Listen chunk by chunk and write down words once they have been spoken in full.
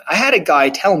I had a guy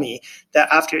tell me that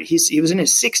after he was in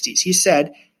his 60s, he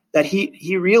said that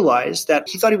he realized that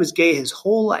he thought he was gay his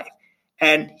whole life.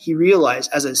 And he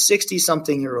realized as a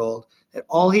 60-something-year-old that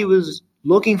all he was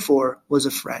looking for was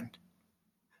a friend.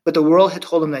 But the world had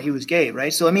told him that he was gay,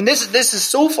 right? So, I mean, this is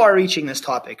so far-reaching, this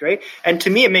topic, right? And to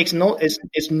me,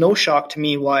 it's no shock to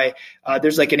me why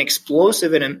there's like an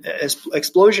explosion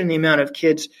in the amount of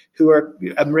kids who are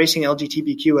embracing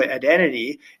LGBTQ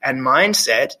identity and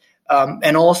mindset,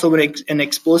 and also an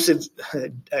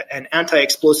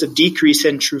anti-explosive decrease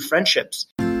in true friendships.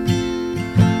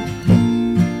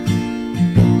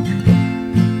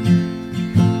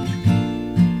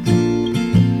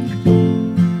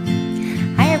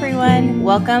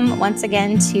 Welcome once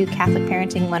again to Catholic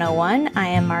Parenting 101. I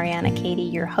am Mariana Katie,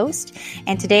 your host,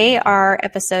 and today our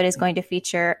episode is going to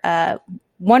feature a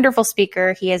wonderful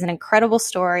speaker. He has an incredible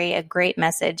story, a great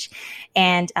message,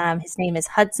 and his name is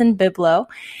Hudson Biblo,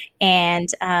 and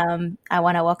I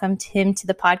want to welcome him to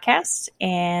the podcast.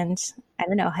 And I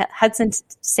don't know, Hudson,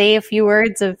 say a few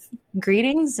words of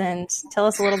greetings and tell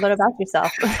us a little bit about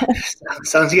yourself.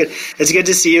 Sounds good. It's good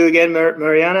to see you again,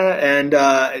 Mariana, and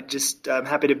I'm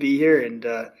happy to be here. And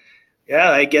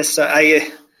I guess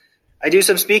I do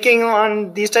some speaking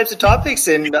on these types of topics,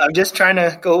 and I'm just trying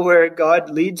to go where God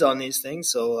leads on these things.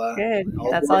 So good.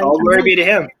 All glory be to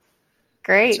Him.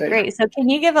 Great. So can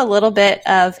you give a little bit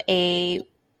of a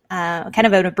kind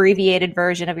of an abbreviated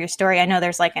version of your story? I know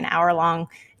there's like an hour-long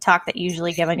talk that you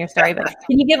usually give on your story, but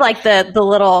can you give like the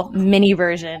little mini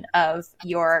version of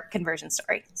your conversion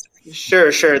story?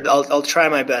 Sure. I'll try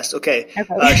my best. Okay.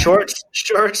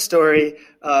 Short story.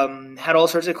 Had all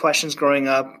sorts of questions growing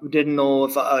up. Didn't know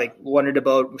if I wondered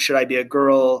about, should I be a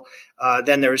girl?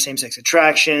 Then there were same-sex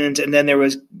attractions, and then there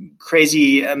was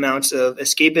crazy amounts of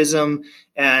escapism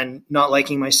and not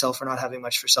liking myself for not having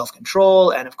much for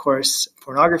self-control. And of course,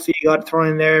 pornography got thrown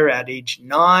in there at age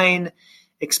 9.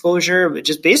 Exposure, but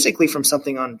just basically from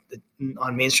something on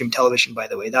mainstream television, by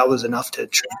the way. That was enough to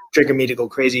trigger me to go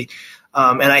crazy.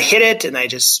 And I hit it, and I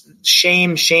just,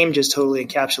 shame just totally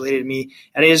encapsulated me.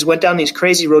 And I just went down these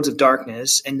crazy roads of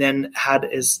darkness, and then had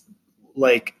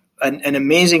an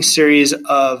amazing series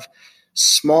of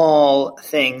small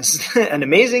things,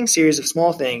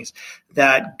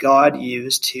 that God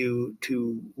used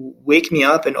to wake me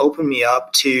up and open me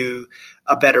up to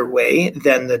a better way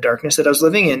than the darkness that I was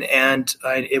living in. And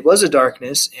it was a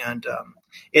darkness. And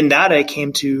in that I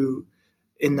came to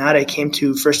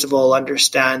first of all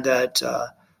understand that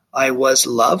I was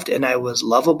loved and I was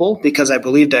lovable, because I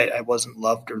believed I wasn't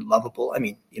loved or lovable. I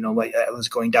mean, I was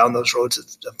going down those roads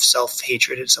of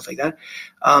self-hatred and stuff like that.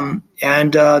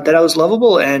 And that I was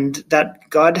lovable, and that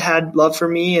God had love for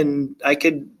me, and I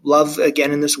could love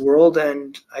again in this world,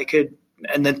 and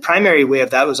the primary way of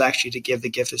that was actually to give the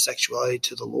gift of sexuality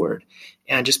to the Lord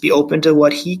and just be open to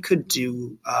what He could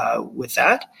do with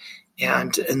that.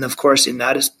 And of course, in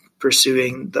that is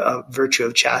pursuing the virtue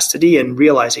of chastity and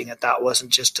realizing that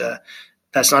wasn't just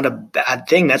that's not a bad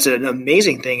thing. That's an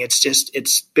amazing thing.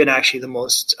 It's been actually the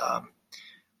most,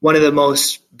 one of the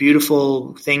most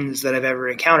beautiful things that I've ever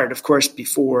encountered. Of course,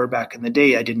 back in the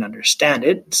day, I didn't understand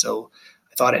it. So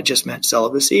I thought it just meant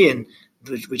celibacy, and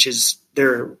which is,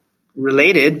 they're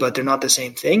related, but they're not the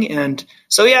same thing. And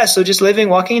so just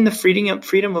walking in the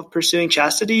freedom of pursuing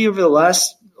chastity over the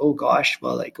last,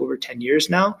 over 10 years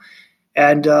now.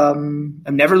 And I'm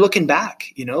never looking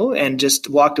back, and just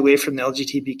walked away from the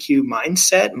LGBTQ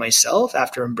mindset myself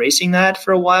after embracing that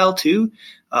for a while too,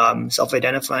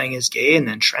 self-identifying as gay and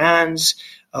then trans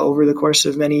over the course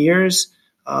of many years.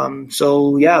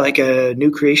 Like a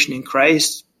new creation in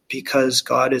Christ, because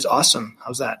God is awesome.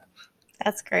 How's that?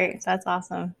 That's great. That's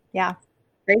awesome. Yeah.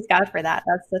 Praise God for that.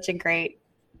 That's such a great,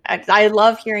 I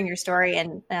love hearing your story,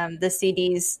 and the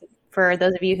CDs. For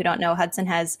those of you who don't know, Hudson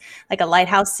has like a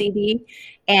Lighthouse CD,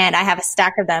 and I have a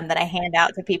stack of them that I hand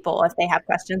out to people if they have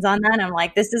questions on that. And I'm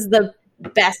like, this is the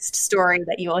best story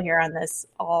that you will hear on this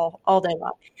all day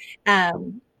long.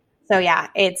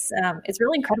 It's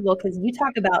really incredible, because you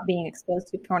talk about being exposed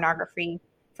to pornography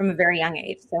from a very young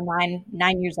age, so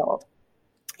 9 years old.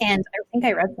 And I think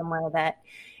I read somewhere that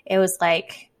it was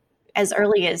like as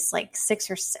early as like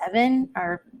 6 or 7,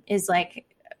 or is like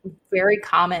very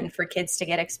common for kids to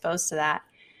get exposed to that.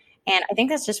 And I think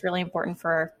that's just really important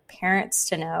for parents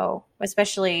to know,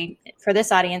 especially for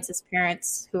this audience, as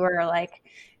parents who are like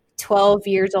 12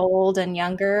 years old and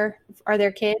younger are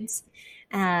their kids.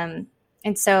 And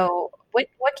so what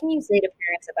can you say to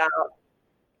parents about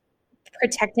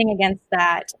protecting against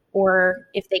that? Or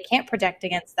if they can't protect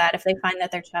against that, if they find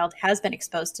that their child has been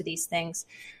exposed to these things,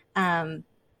 how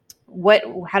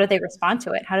do they respond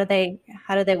to it? How do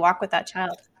they walk with that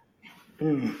child?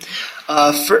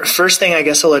 First thing I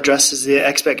guess I'll address is the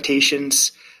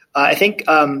expectations. I think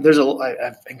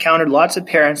I've encountered lots of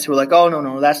parents who are like, "Oh no,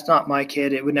 no, that's not my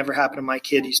kid. It would never happen to my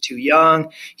kid. He's too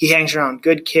young. He hangs around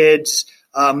good kids.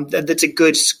 That's a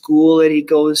good school that he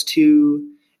goes to."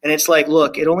 And it's like,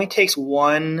 look, it only takes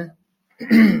one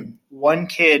one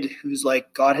kid who's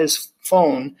like got his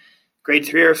phone, grade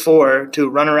 3 or 4, to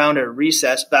run around at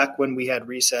recess back when we had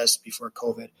recess before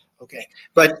COVID. Okay,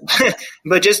 but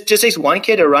but just takes one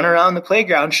kid to run around the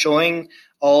playground showing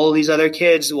all these other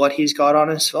kids what he's got on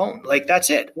his phone. Like that's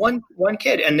it. One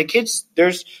kid. And the kids,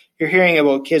 you're hearing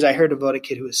about kids. I heard about a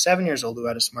kid who was 7 years old who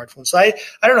had a smartphone. So I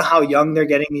don't know how young they're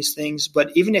getting these things,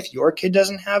 but even if your kid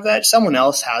doesn't have that, someone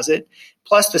else has it.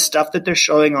 Plus the stuff that they're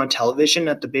showing on television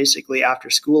at the basically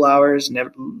after school hours,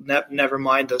 never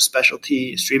mind those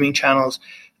specialty streaming channels.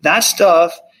 That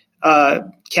stuff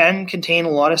can contain a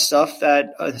lot of stuff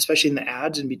that, especially in the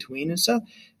ads in between and stuff,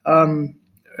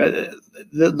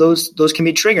 those can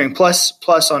be triggering.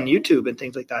 Plus on YouTube and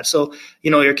things like that. So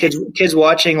your kids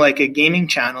watching like a gaming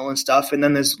channel and stuff, and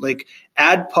then there's like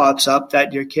ad pops up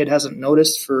that your kid hasn't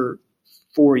noticed for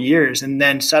 4 years, and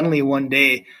then suddenly one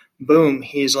day, boom,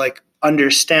 he's like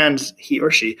understands, he or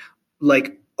she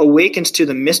like awakens to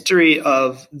the mystery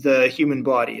of the human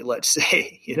body. Let's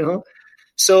say,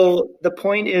 So the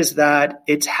point is that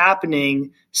it's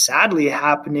sadly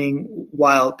happening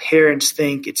while parents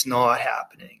think it's not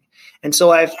happening. And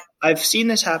so I've seen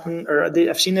this happen, or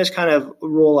I've seen this kind of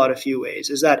roll out a few ways,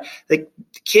 is that the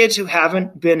kids who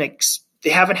haven't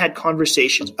they haven't had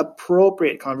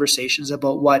appropriate conversations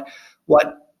about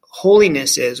what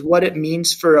holiness is, what it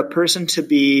means for a person to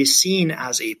be seen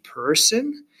as a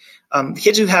person.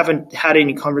 Kids who haven't had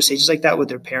any conversations like that with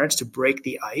their parents to break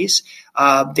the ice,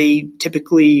 they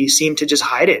typically seem to just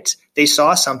hide it. They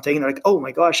saw something and they're like, oh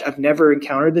my gosh, I've never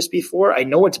encountered this before. I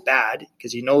know it's bad,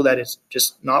 because that it's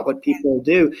just not what people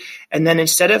do. And then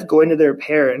instead of going to their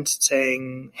parents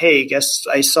saying, hey, guess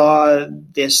I saw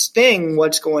this thing,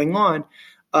 what's going on?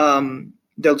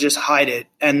 They'll just hide it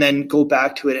and then go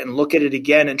back to it and look at it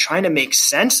again and trying to make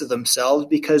sense of themselves,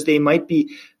 because they might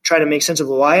be trying to make sense of,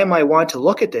 why am I want to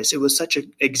look at this? It was such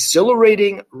an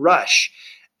exhilarating rush,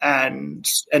 and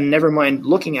never mind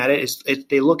looking at it.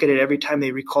 They look at it every time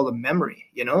they recall the memory,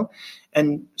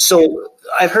 And so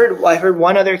I've heard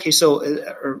one other case.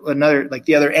 Or another, like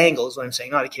the other angle is what I'm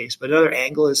saying, not a case, but another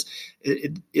angle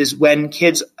is when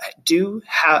kids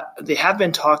they have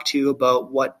been talked to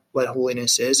about what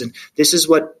holiness is, and this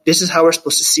is how we're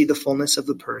supposed to see the fullness of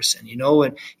the person,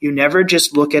 and you never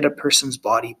just look at a person's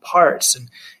body parts, and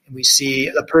we see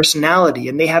a personality,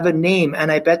 and they have a name, and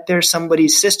I bet they're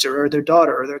somebody's sister or their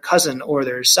daughter or their cousin or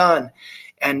their son,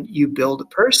 and you build a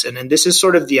person. And this is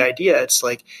sort of the idea. It's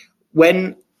like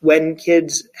when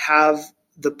kids have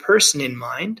the person in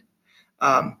mind,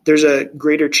 there's a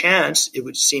greater chance, it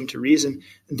would seem to reason,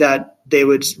 that they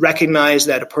would recognize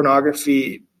that a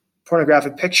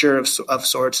pornographic picture of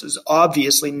sorts is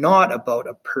obviously not about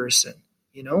a person,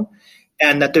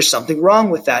 and that there's something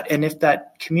wrong with that. And if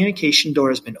that communication door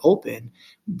has been open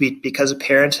because a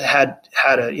parent had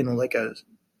a, like a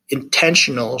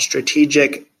intentional,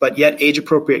 strategic, but yet age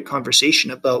appropriate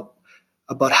conversation about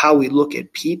how we look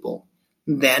at people,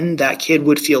 then that kid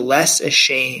would feel less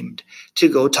ashamed to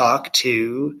go talk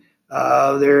to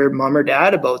their mom or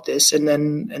dad about this. And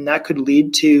that could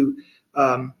lead to,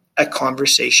 a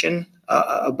conversation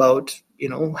about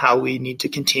how we need to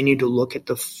continue to look at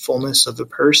the fullness of the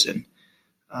person,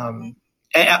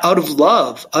 out of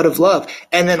love,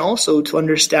 and then also to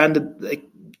understand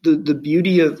the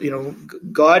beauty of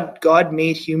God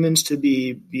made humans to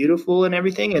be beautiful and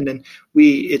everything, and then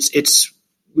we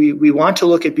want to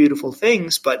look at beautiful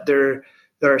things, but there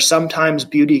are sometimes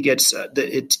beauty gets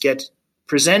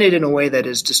presented in a way that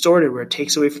is distorted, where it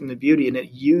takes away from the beauty and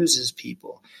it uses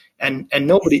people. And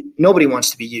nobody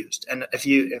wants to be used. And if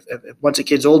once a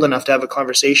kid's old enough to have a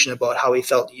conversation about how he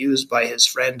felt used by his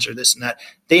friends or this and that,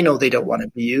 they know they don't want to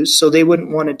be used, so they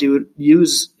wouldn't want to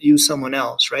use someone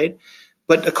else, right?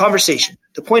 But a conversation.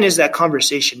 The point is that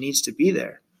conversation needs to be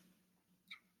there,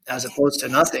 as opposed to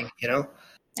nothing,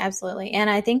 Absolutely.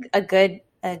 And I think a good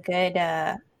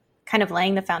kind of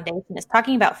laying the foundation is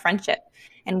talking about friendship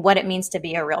and what it means to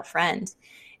be a real friend.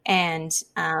 And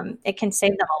it can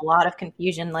save them a lot of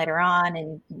confusion later on,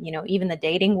 and even the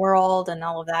dating world and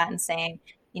all of that, and saying,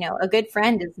 a good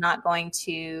friend is not going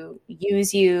to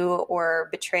use you or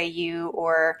betray you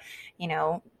or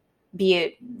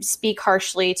speak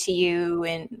harshly to you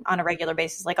and on a regular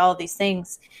basis, like all of these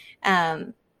things.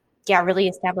 Really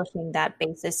establishing that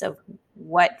basis of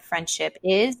what friendship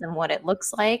is and what it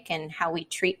looks like and how we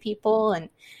treat people. And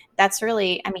that's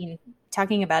really,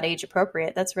 talking about age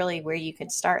appropriate, that's really where you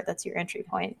could start. That's your entry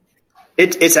point.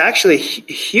 It's actually a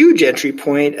huge entry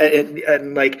point,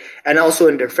 and also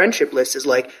in their friendship list is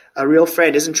like a real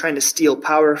friend isn't trying to steal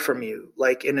power from you,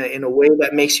 like in a way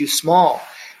that makes you small.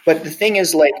 But the thing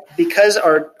is, like, because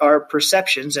our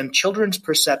perceptions and children's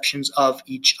perceptions of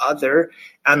each other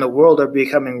and the world are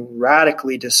becoming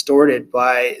radically distorted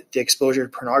by the exposure to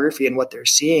pornography and what they're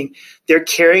seeing, they're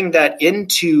carrying that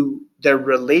into their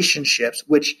relationships,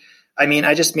 which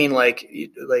I just mean like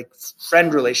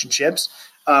friend relationships.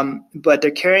 But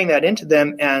they're carrying that into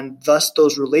them, and thus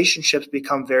those relationships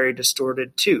become very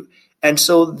distorted too. And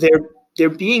so they're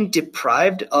being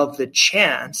deprived of the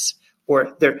chance,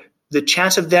 or the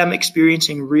chance of them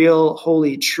experiencing real,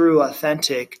 holy, true,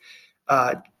 authentic,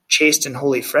 chaste and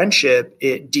holy friendship.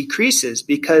 It decreases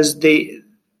because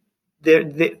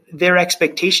their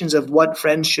expectations of what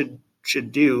friends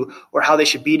should do or how they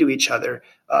should be to each other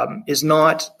is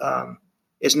not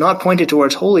pointed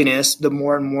towards holiness. The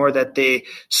more and more that they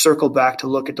circle back to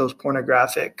look at those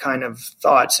pornographic kind of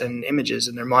thoughts and images,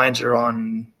 and their minds are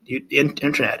on the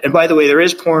internet. And by the way, there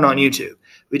is porn on YouTube.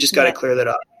 We just got to clear that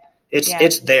up.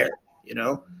 It's there, you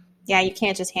know? Yeah, you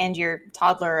can't just hand your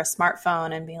toddler a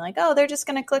smartphone and be like, oh, they're just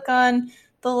going to click on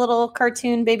the little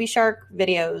cartoon baby shark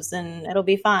videos and it'll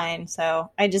be fine.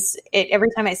 So every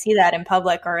time I see that in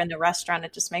public or in the restaurant,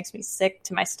 it just makes me sick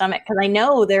to my stomach, because I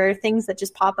know there are things that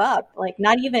just pop up, like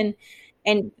not even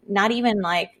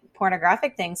like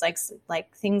pornographic things,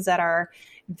 like things that are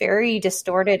very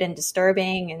distorted and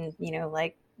disturbing, and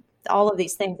like all of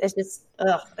these things. It's just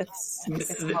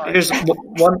it's hard. There's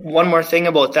one more thing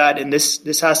about that, and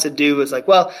this has to do with like,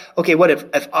 well, okay, what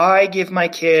if I give my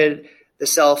kid the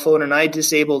cell phone and I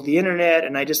disable the internet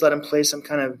and I just let him play some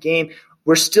kind of game?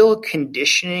 We're still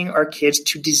conditioning our kids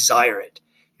to desire it.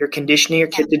 You're conditioning your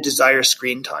kid to desire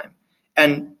screen time.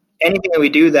 And anything that we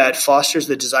do that fosters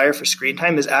the desire for screen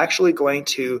time is actually going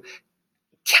to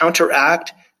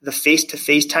counteract the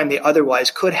face-to-face time they otherwise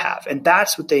could have. And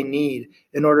that's what they need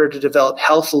in order to develop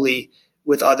healthily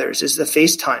with others, is the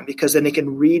face time, because then they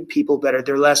can read people better.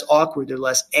 They're less awkward. They're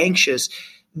less anxious.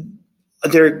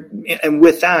 And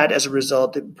with that, as a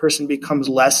result, the person becomes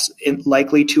less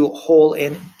likely to hole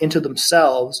into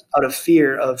themselves out of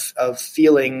fear of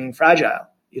feeling fragile.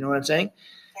 You know what I'm saying?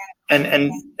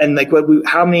 And like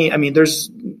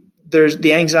there's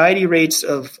the anxiety rates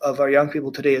of our young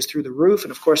people today is through the roof.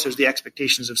 And of course there's the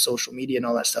expectations of social media and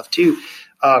all that stuff too.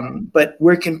 But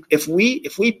if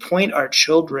we point our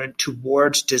children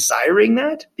towards desiring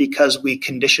that, because we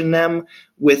condition them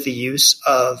with the use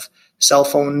of cell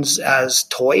phones as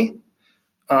toy,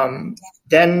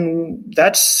 then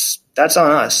that's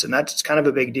on us. And that's kind of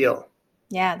a big deal.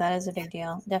 Yeah, that is a big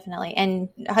deal. Definitely. And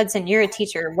Hudson, you're a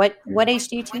teacher. What age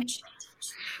do you teach?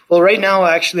 Well, right now,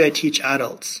 actually, I teach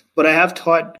adults, but I've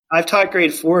taught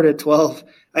grade 4 to 12.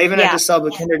 I even had to sub a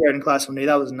kindergarten class one day.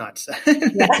 That was nuts.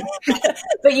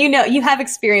 But you have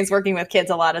experience working with kids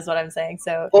a lot, is what I'm saying.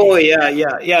 So. Oh yeah.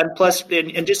 And plus,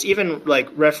 and just even like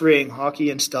refereeing hockey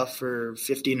and stuff for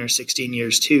 15 or 16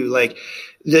 years too. Like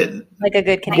a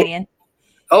good Canadian.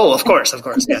 Oh, of course,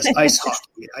 yes, ice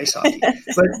hockey.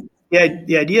 But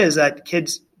the idea is that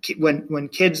kids, when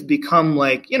kids become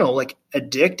like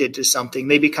addicted to something,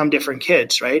 they become different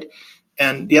kids, right?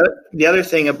 And the other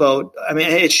thing about,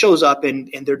 it shows up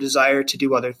in their desire to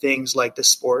do other things like the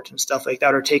sport and stuff like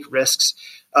that, or take risks,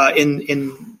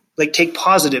 take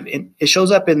positive. It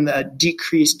shows up in a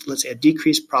decreased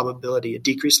probability, a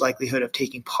decreased likelihood of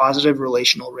taking positive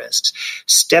relational risks,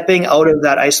 stepping out of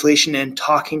that isolation and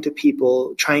talking to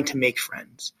people, trying to make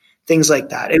friends. Things like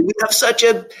that. And we have such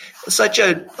a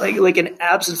like an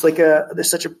absence,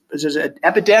 there's an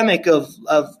epidemic of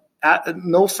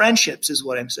no friendships, is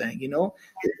what I'm saying.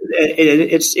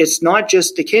 It's not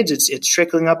just the kids, it's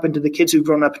trickling up into the kids who've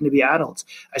grown up to be adults.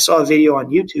 I saw a video on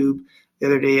YouTube the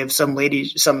other day of some lady,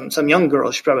 some young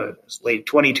girl, she's probably late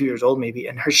 22 years old maybe,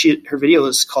 and her video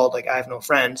was called like I Have No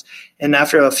Friends, and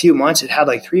after a few months it had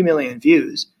like 3 million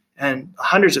views and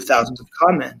hundreds of thousands of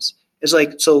comments. It's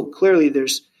like, so clearly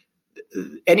there's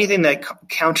anything that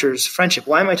counters friendship.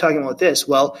 Why am I talking about this?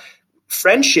 Well,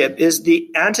 friendship is the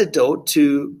antidote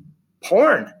to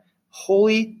porn.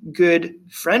 Holy, good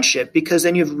friendship, because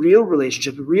then you have real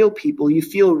relationships, real people. You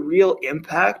feel real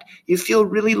impact. You feel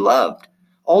really loved.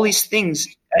 All these things,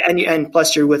 and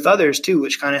plus you're with others too,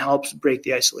 which kind of helps break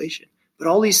the isolation. But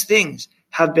all these things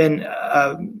have been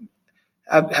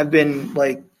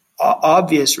like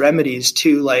obvious remedies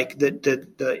to like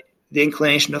the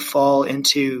inclination to fall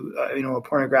into a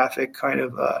pornographic kind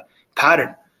of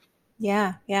pattern.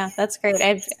 Yeah, that's great.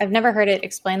 I've never heard it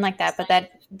explained like that, but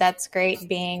that's great.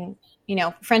 Being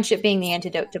friendship being the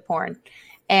antidote to porn,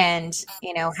 and,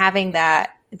 having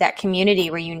that community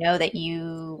where that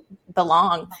you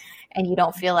belong and you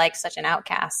don't feel like such an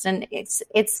outcast. And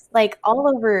it's like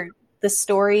all over the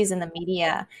stories in the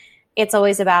media, it's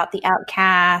always about the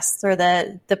outcasts or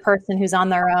the person who's on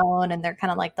their own, and they're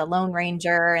kind of like the Lone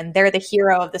Ranger, and they're the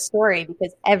hero of the story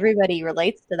because everybody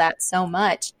relates to that so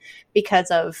much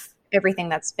because of everything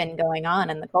that's been going on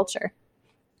in the culture.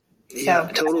 Yeah,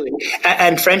 totally.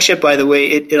 And friendship, by the way,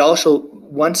 it also,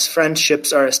 once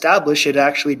friendships are established, it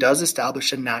actually does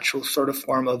establish a natural sort of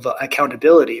form of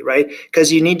accountability, right?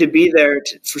 Because you need to be there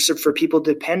for people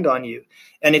to depend on you.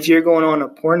 And if you're going on a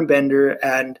porn bender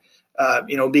and,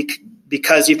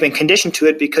 because you've been conditioned to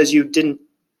it, because you didn't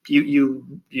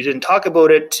talk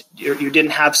about it, you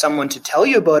didn't have someone to tell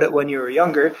you about it when you were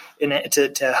younger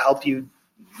to help you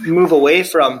move away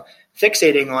from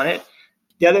fixating on it.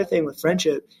 The other thing with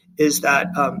friendship is that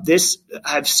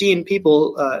I've seen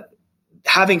people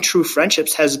having true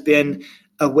friendships has been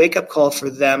a wake-up call for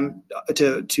them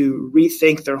to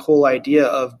rethink their whole idea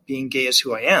of being gay is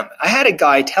who I am. I had a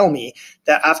guy tell me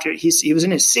that after he was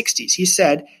in his 60s, he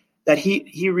said that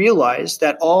he realized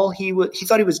that he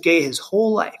thought he was gay his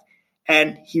whole life.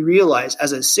 And he realized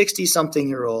as a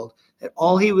 60-something-year-old that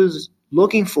all he was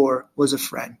looking for was a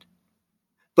friend.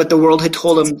 But the world had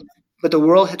told him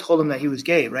that he was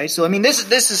gay, right? So, I mean,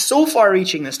 this is so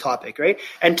far-reaching, this topic, right?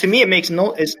 And to me,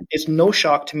 it's no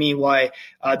shock to me why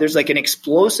there's like an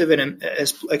explosion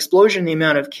in the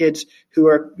amount of kids who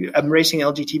are embracing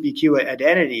LGBTQ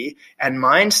identity and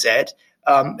mindset,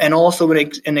 and also an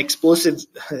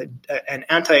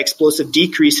anti-explosive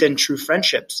decrease in true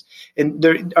friendships. And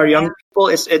our young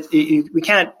people, we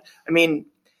can't. I mean,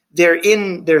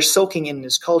 they're soaking in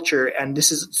this culture, and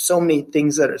this is so many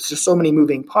things there's so many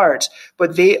moving parts,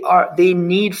 but they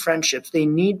need friendships. They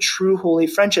need true holy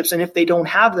friendships. And if they don't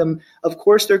have them, of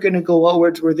course, they're going to go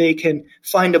outwards where they can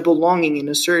find a belonging in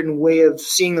a certain way of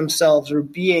seeing themselves or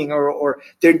being, or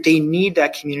they need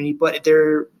that community, but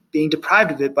they're being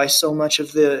deprived of it by so much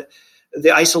of the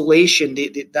isolation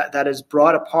that is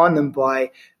brought upon them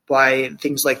by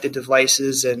things like the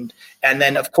devices, and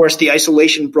then of course the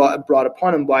isolation brought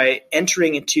upon them by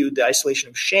entering into the isolation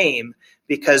of shame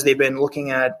because they've been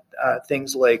looking at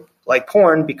things like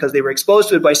porn because they were exposed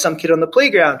to it by some kid on the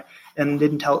playground and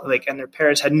didn't tell, and their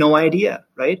parents had no idea,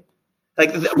 right?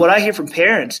 What I hear from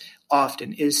parents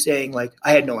often is saying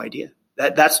I had no idea.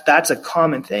 That's a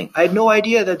common thing. I had no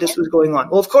idea that this was going on.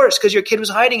 Well, of course, because your kid was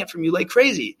hiding it from you like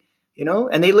crazy.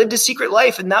 And they lived a secret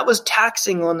life, and that was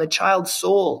taxing on the child's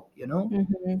soul,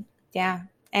 Mm-hmm. Yeah.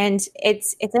 And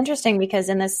it's interesting because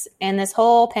in this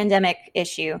whole pandemic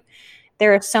issue,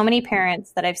 there are so many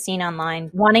parents that I've seen online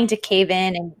wanting to cave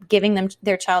in and giving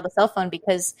their child a cell phone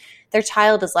because their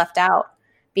child is left out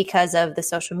because of the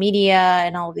social media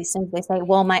and all of these things. They say,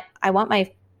 well, I want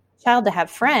my child to have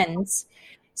friends,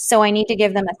 so I need to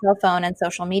give them a cell phone and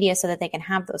social media so that they can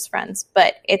have those friends.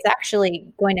 But it's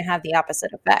actually going to have the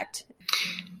opposite effect.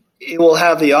 It will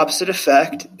have the opposite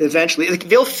effect eventually.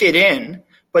 They'll fit in,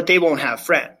 but they won't have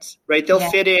friends, right? They'll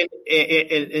fit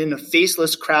in a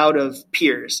faceless crowd of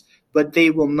peers, but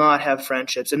they will not have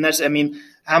friendships. And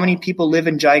how many people live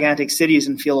in gigantic cities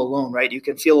and feel alone, right? You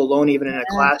can feel alone even in a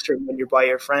classroom when you're by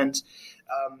your friends.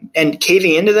 And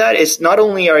caving into that, it's not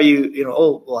only are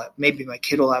you, maybe my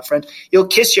kid will have friends. You'll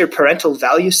kiss your parental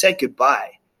value set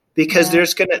goodbye because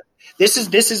this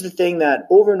is the thing that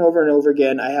over and over and over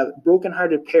again, I have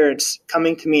brokenhearted parents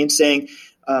coming to me and saying,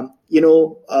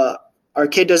 our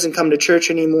kid doesn't come to church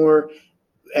anymore.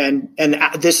 And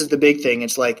this is the big thing.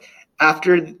 It's like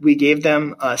after we gave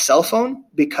them a cell phone,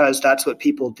 because that's what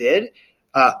people did,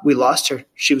 we lost her.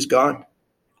 She was gone.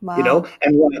 Wow.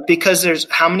 And because there's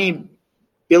how many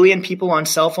billion people on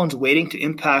cell phones waiting to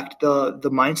impact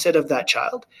the mindset of that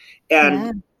child.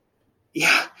 And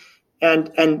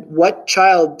and what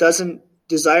child doesn't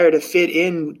desire to fit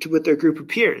in with their group of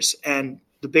peers? And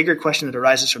the bigger question that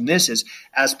arises from this is,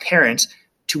 as parents,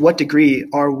 to what degree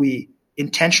are we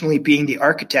intentionally being the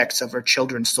architects of our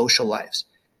children's social lives?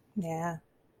 Yeah,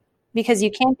 because you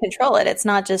can't control it. It's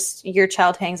not just your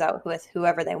child hangs out with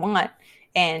whoever they want.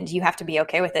 And you have to be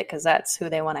okay with it because that's who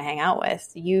they want to hang out with.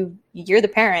 You're the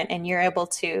parent, and you're able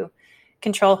to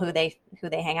control who they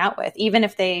hang out with, even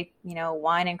if they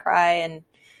whine and cry.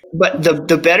 But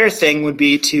the better thing would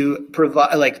be to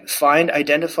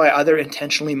identify other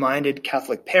intentionally minded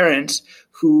Catholic parents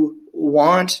who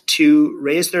want to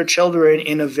raise their children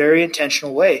in a very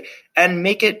intentional way and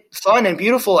make it fun and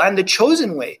beautiful and the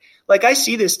chosen way. I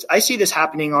see this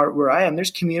happening where I am.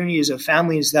 There's communities of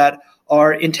families that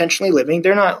are intentionally living.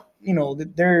 They're not,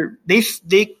 they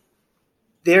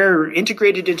they're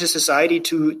integrated into society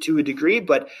to a degree,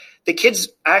 but the kids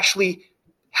actually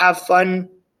have fun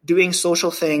doing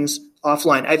social things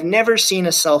offline. I've never seen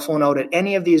a cell phone out at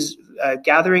any of these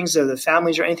gatherings of the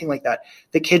families or anything like that.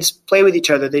 The kids play with each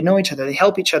other. They know each other. They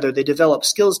help each other. They develop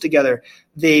skills together.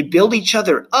 They build each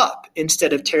other up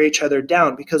instead of tear each other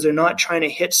down, because they're not trying to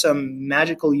hit some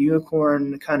magical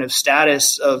unicorn kind of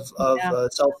status of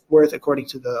self-worth according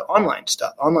to the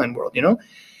online world, you know?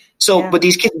 So, but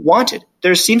these kids want it.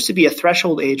 There seems to be a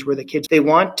threshold age where the kids, they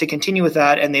want to continue with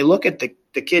that, and they look at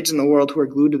the kids in the world who are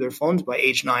glued to their phones by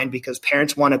age 9 because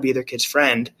parents want to be their kid's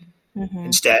friend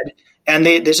instead. And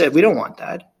they said, we don't want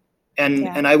that.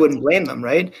 And I wouldn't blame them,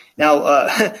 right? Now,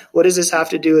 what does this have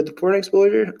to do with the porn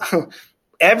exposure?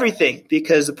 Everything,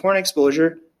 because the porn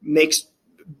exposure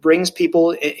brings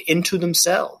people into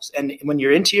themselves. And when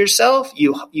you're into yourself,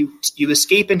 you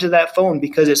escape into that phone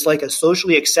because it's like a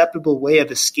socially acceptable way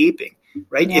of escaping,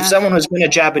 right? Yeah. If someone was going to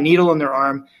jab a needle in their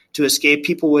arm to escape,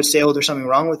 people would say, oh, there's something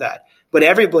wrong with that. But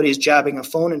everybody's jabbing a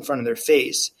phone in front of their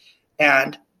face,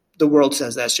 and the world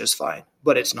says that's just fine,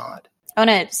 but it's not. I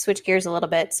want to switch gears a little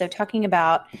bit. So talking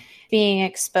about being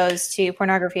exposed to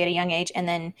pornography at a young age, and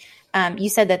then you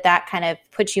said that kind of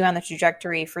puts you on the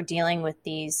trajectory for dealing with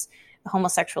these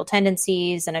homosexual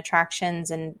tendencies and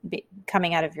attractions and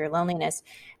coming out of your loneliness.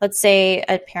 Let's say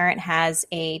a parent has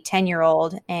a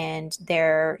 10-year-old and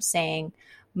they're saying,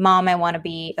 Mom, I want to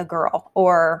be a girl,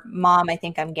 or Mom, I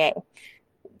think I'm gay.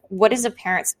 What is a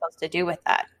parent supposed to do with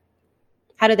that?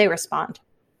 How do they respond?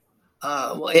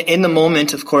 Well, in the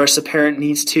moment, of course, the parent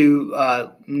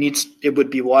it would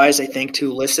be wise, I think,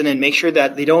 to listen and make sure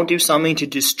that they don't do something to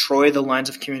destroy the lines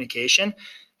of communication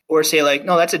or say like,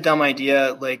 no, that's a dumb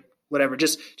idea. Like, whatever,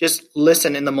 just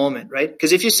listen in the moment, right?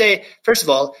 Because if you say, first of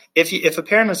all, if a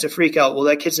parent was to freak out, well,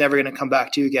 that kid's never going to come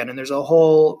back to you again. And there's a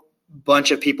whole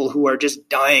bunch of people who are just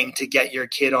dying to get your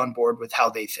kid on board with how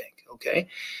they think. Okay.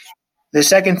 The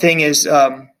second thing is,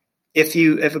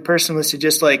 if a person was to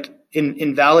just like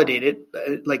invalidate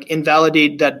it, like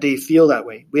invalidate that they feel that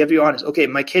way, we have to be honest. Okay,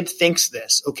 my kid thinks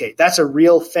this. Okay, that's a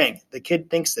real thing. The kid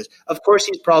thinks this. Of course,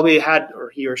 he's probably had, or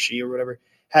he or she or whatever,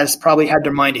 has probably had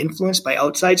their mind influenced by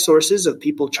outside sources of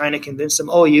people trying to convince them,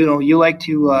 oh, you know, you like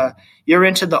to, you're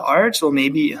into the arts. Well,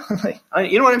 maybe, you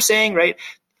know what I'm saying, right?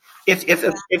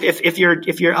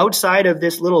 If you're outside of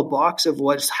this little box of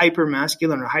what's hyper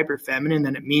masculine or hyper feminine,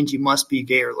 then it means you must be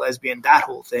gay or lesbian, that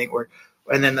whole thing,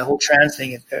 and then the whole trans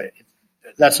thing.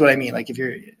 That's what I mean. Like if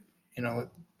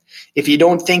you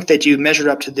don't think that you measure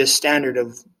up to this standard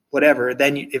of whatever,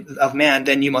 of man,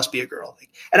 then you must be a girl.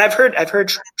 And I've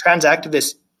heard trans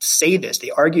activists say this.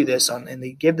 They argue this and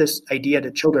they give this idea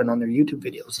to children on their YouTube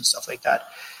videos and stuff like that.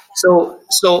 So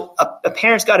a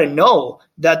parent's got to know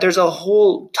that there's a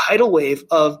whole tidal wave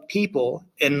of people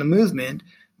in the movement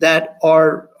that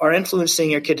are influencing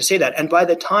your kid to say that. And by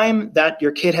the time that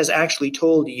your kid has actually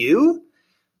told you,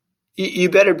 you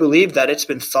better believe that it's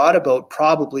been thought about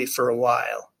probably for a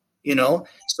while. You know,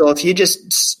 so if you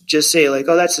just say like,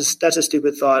 oh, that's a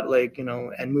stupid thought, like, you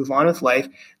know, and move on with life,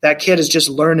 that kid has just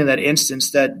learned in that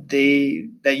instance that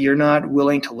you're not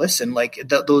willing to listen. Like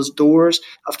those doors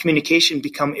of communication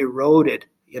become eroded,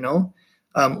 you know,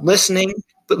 listening,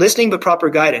 but proper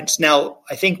guidance. Now,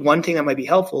 I think one thing that might be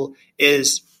helpful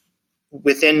is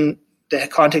within the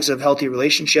context of healthy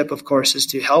relationship, of course, is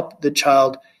to help a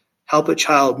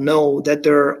child know that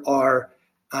there are,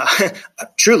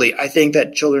 truly, I think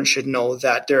that children should know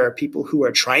that there are people who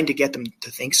are trying to get them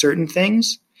to think certain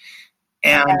things.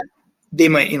 And they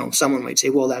might, you know, someone might say,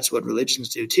 well, that's what religions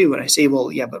do too. And I say,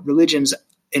 well, yeah, but religions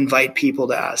invite people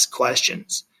to ask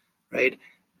questions, right?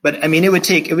 But I mean, it would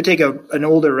take an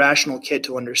older rational kid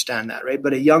to understand that, right?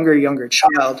 But a younger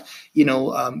child, you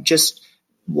know, just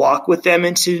walk with them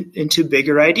into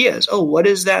bigger ideas. Oh, what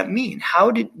does that mean?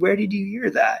 Where did you hear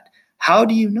that? How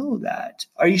do you know that?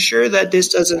 Are you sure that this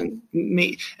doesn't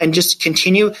mean, and just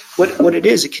continue what it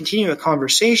is, continue a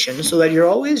conversation so that you're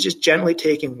always just gently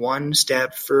taking one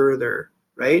step further,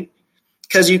 right?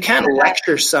 Because you can't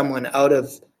lecture someone out of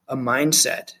a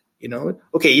mindset, you know?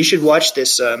 Okay, you should watch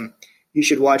this, or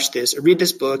read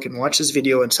this book and watch this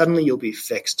video and suddenly you'll be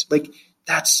fixed. Like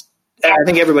I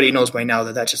think everybody knows by now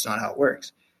that that's just not how it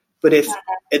works. But if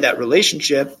in that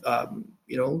relationship,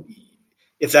 you know,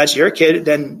 if that's your kid,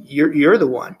 then you're the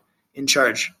one in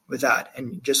charge with that,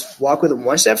 and just walk with them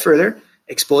one step further,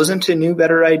 expose them to new,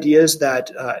 better ideas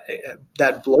that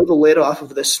blow the lid off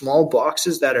of the small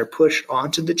boxes that are pushed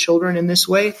onto the children in this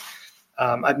way.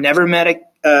 I've never met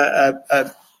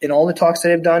in all the talks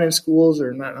that I've done in schools,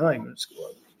 or not even in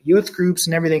school, youth groups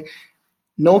and everything,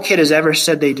 no kid has ever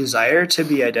said they desire to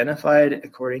be identified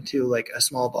according to like a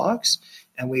small box.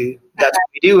 And that's what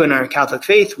we do in our Catholic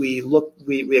faith.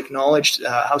 We acknowledge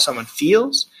how someone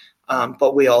feels,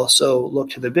 but we also look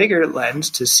to the bigger lens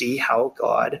to see how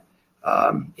God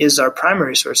is our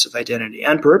primary source of identity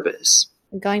and purpose.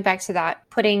 Going back to that,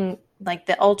 putting like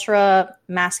the ultra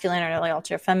masculine or like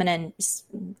ultra feminine,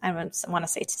 I don't want to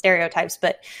say stereotypes,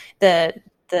 but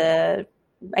the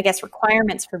I guess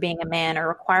requirements for being a man or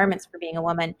requirements for being a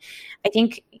woman. I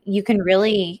think you can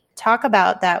really talk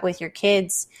about that with your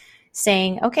kids,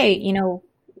 saying, okay,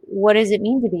 what does it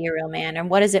mean to be a real man, and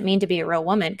what does it mean to be a real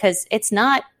woman? Because it's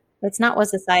not what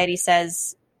society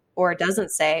says or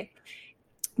doesn't say.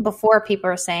 Before, people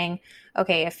are saying,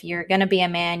 okay, if you're going to be a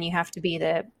man, you have to be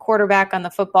the quarterback on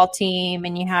the football team,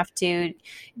 and you have to,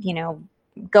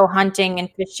 go hunting and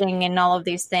fishing and all of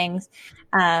these things.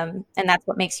 And that's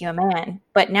what makes you a man.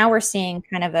 But now we're seeing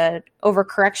kind of a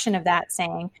overcorrection of that,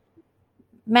 saying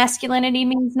masculinity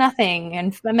means nothing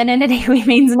and femininity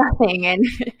means nothing. And,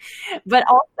 but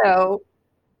also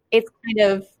it's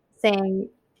kind of saying,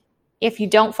 if you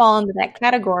don't fall into that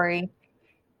category,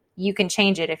 you can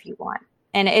change it if you want.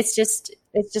 And it's just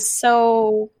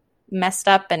so messed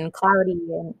up and cloudy,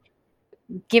 and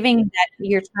giving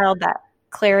your child that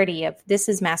clarity of this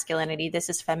is masculinity, this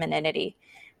is femininity.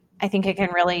 I think it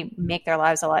can really make their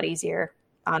lives a lot easier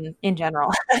in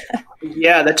general.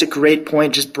 Yeah, that's a great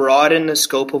point. Just broaden the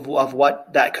scope of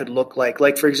what that could look like.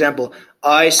 Like, for example,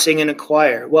 I sing in a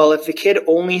choir. Well, if the kid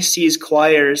only sees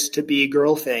choirs to be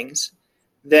girl things,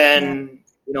 then,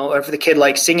 or if the kid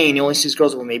likes singing and he only sees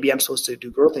girls, well, maybe I'm supposed to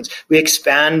do girl things. We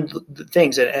expand the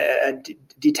things and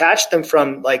detach them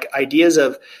from like ideas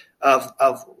of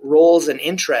roles and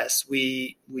interests.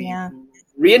 We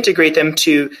reintegrate them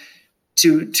to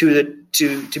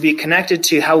be connected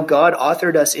to how God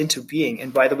authored us into being.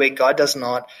 And by the way, God does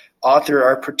not author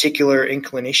our particular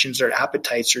inclinations or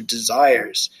appetites or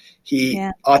desires. He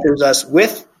authors us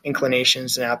with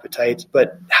inclinations and appetites,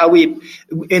 but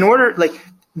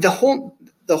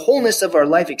the wholeness of our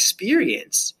life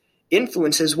experience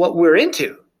influences what we're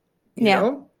into, you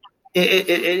know?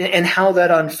 And how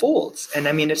that unfolds. And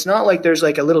I mean, it's not like there's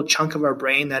like a little chunk of our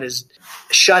brain that is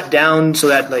shut down so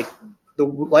that like the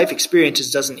life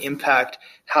experiences doesn't impact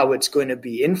how it's going to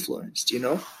be influenced,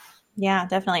 Yeah,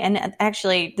 definitely. And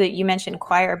actually you mentioned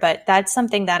choir, but that's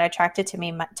something that attracted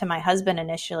to my husband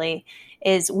initially.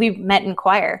 Is we met in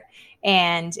choir,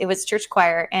 and it was church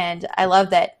choir. And I love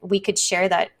that we could share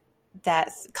that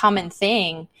common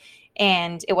thing.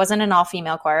 And it wasn't an all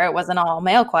female choir. It wasn't all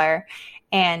male choir.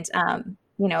 And,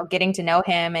 getting to know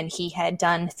him, and he had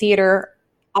done theater,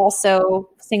 also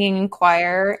singing in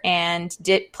choir, and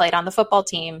played on the football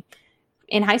team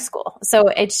in high school. So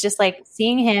it's just like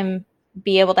seeing him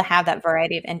be able to have that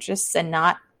variety of interests and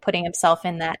not putting himself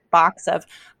in that box of,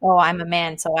 oh, I'm a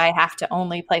man, so I have to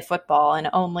only play football and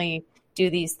only do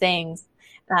these things.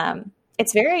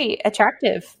 It's very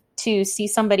attractive to see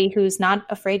somebody who's not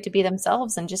afraid to be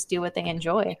themselves and just do what they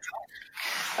enjoy.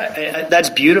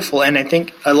 That's beautiful. And I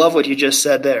think I love what you just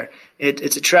said there.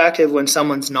 It's attractive when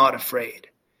someone's not afraid.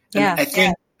 And I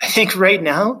think right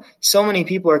now, so many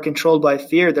people are controlled by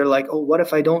fear. They're like, oh, what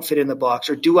if I don't fit in the box?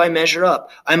 Or do I measure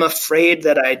up? I'm afraid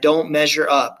that I don't measure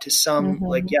up to some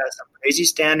some crazy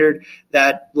standard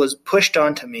that was pushed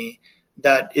onto me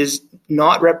that is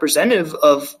not representative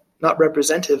of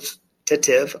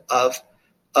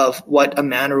what a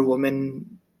man or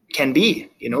woman can be.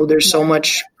 There's so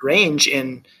much range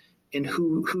in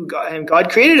who God, and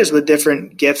God created us with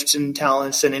different gifts and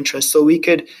talents and interests, so we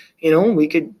could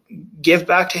give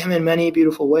back to him in many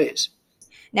beautiful ways.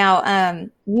 Now,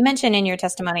 you mentioned in your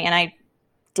testimony, and I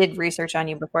did research on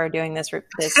you before doing this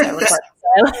report. So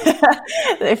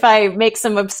if I make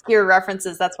some obscure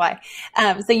references, that's why.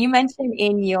 So you mentioned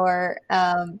in your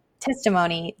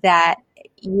testimony that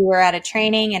you were at a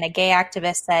training and a gay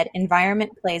activist said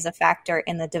environment plays a factor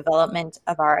in the development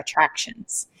of our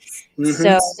attractions. Mm-hmm.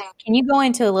 So can you go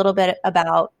into a little bit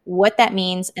about what that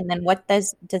means, and then what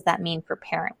does that mean for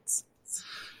parents?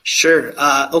 Sure.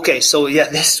 Okay. So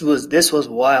this was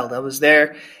wild. I was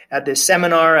there at this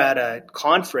seminar at a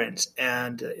conference,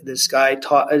 and this guy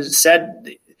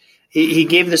said he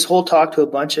gave this whole talk to a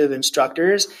bunch of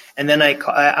instructors. And then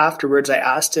afterwards I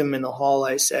asked him in the hall,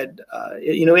 I said,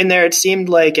 in there, it seemed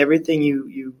like everything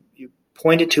you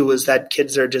pointed to was that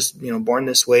kids are just, born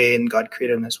this way and God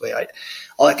created them this way,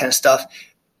 all that kind of stuff.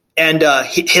 And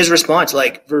his response,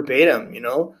 like verbatim,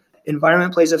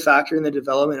 environment plays a factor in the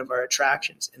development of our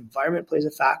attractions. Environment plays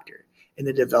a factor in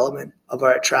the development of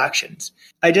our attractions.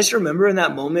 I just remember in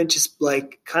that moment, just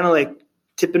kind of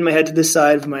tipping my head to the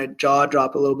side, of my jaw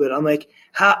drop a little bit. I'm like,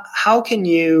 how could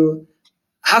you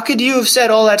have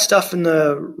said all that stuff in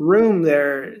the room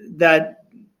there that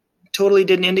totally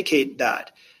didn't indicate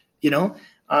that,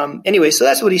 Anyway, so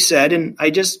that's what he said. And I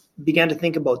just began to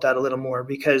think about that a little more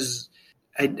because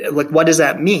what does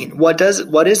that mean? What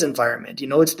is environment?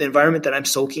 It's the environment that I'm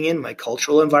soaking in, my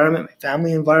cultural environment, my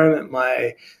family environment,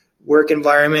 my work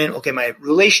environment, okay, my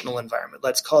relational environment.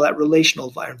 Let's call that relational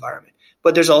environment.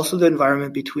 But there's also the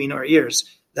environment between our ears.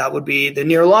 That would be the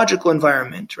neurological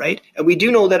environment, right? And we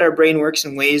do know that our brain works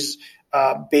in ways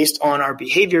based on our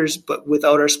behaviors, but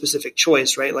without our specific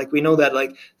choice, right? Like we know that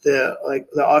the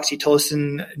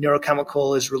oxytocin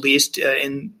neurochemical is released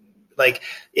in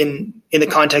the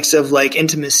context of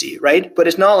intimacy, right? But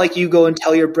it's not like you go and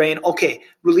tell your brain, okay,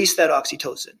 release that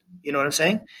oxytocin. You know what I'm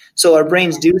saying? So our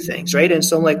brains do things, right? And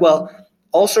so I'm like, well,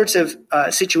 all sorts of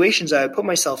situations I put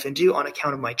myself into on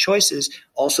account of my choices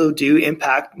also do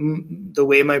impact the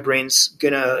way my brain's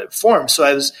gonna form. So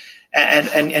I was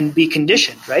and be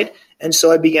conditioned, right? And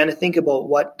so I began to think about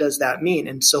what does that mean?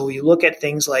 And so you look at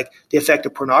things like the effect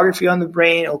of pornography on the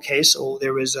brain. Okay, so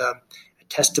there was a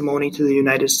testimony to the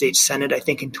United States Senate, I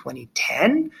think in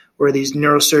 2010, where these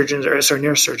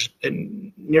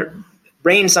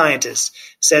brain scientists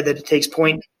said that it takes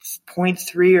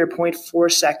 0.3 or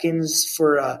 0.4 seconds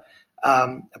for a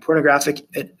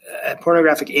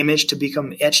pornographic image to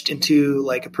become etched into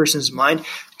a person's mind,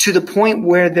 to the point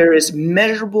where there is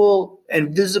measurable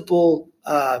and visible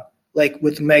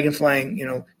with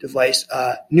magnifying, device,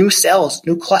 new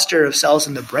cluster of cells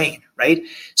in the brain, right?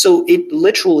 So it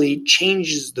literally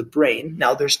changes the brain.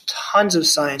 Now there's tons of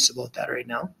science about that right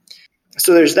now.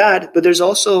 So there's that, but there's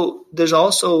also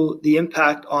the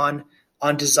impact on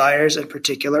desires and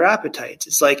particular appetites.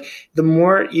 It's like the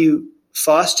more you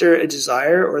foster a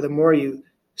desire or the more you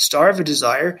starve a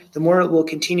desire, the more it will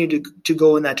continue to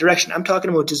go in that direction. I'm talking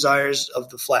about desires of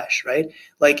the flesh, right?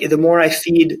 Like the more I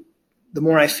feed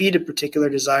a particular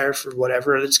desire for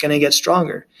whatever, it's going to get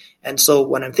stronger. And so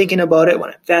when I'm thinking about it, when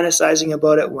I'm fantasizing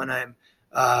about it, when I'm,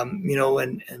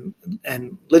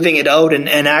 and living it out and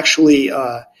actually,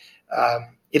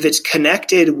 if it's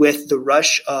connected with the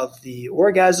rush of the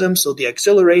orgasm, so the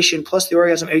exhilaration plus the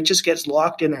orgasm, it just gets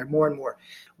locked in there more and more.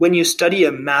 When you study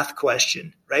a math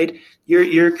question, right,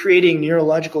 you're creating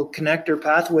neurological connector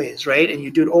pathways, right? And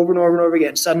you do it over and over and over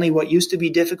again. Suddenly what used to be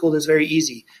difficult is very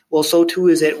easy. Well, so too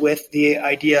is it with the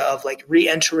idea of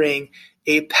re-entering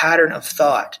a pattern of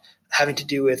thought having to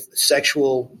do with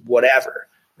sexual whatever,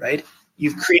 right?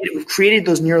 We've created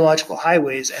those neurological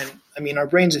highways, and I mean, our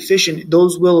brain's efficient.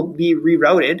 Those will be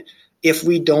rerouted if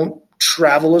we don't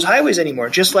travel those highways anymore,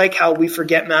 just like how we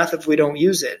forget math if we don't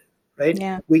use it. Right?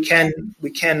 Yeah. It can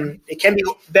be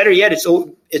better yet. It's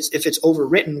if it's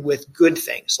overwritten with good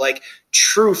things like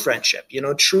true friendship,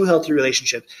 true healthy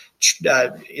relationship,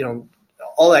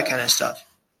 all that kind of stuff.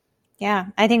 Yeah.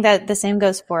 I think that the same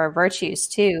goes for virtues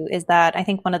too, is that I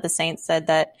think one of the saints said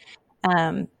that,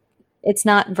 it's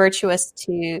not as virtuous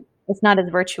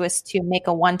to make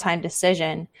a one-time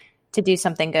decision to do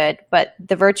something good, but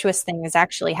the virtuous thing is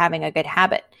actually having a good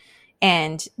habit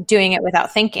and doing it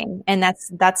without thinking. And that's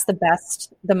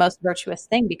the most virtuous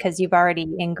thing, because you've already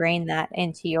ingrained that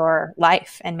into your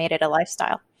life and made it a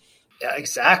lifestyle. Yeah,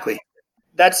 exactly.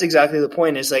 That's exactly the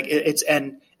point. Is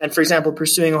and for example,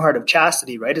 pursuing a heart of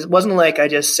chastity, right? It wasn't like I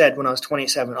just said when I was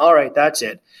 27, all right, that's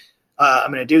it.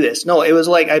 I'm going to do this. No, it was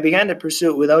like I began to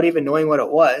pursue it without even knowing what it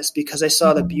was, because I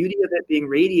saw the beauty of it being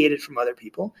radiated from other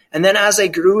people. And then as I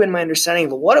grew in my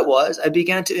understanding of what it was, I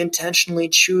began to intentionally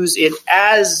choose it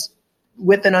as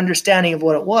with an understanding of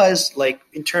what it was, like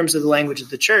in terms of the language of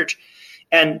the church.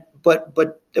 And but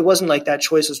it wasn't like that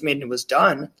choice was made and it was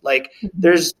done. Like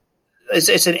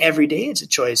it's an every day it's a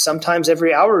choice. Sometimes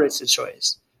every hour it's a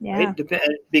choice. Yeah. Right?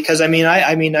 Because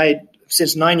I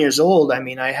since 9 years old,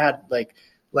 I had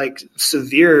like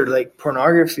severe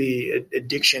pornography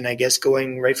addiction, I guess,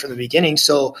 going right from the beginning.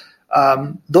 So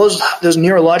those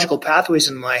neurological pathways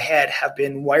in my head have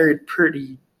been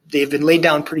they've been laid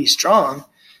down pretty strong.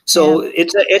 So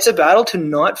it's a battle to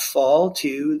not fall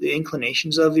to the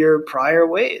inclinations of your prior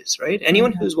ways, right?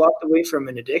 Anyone who's walked away from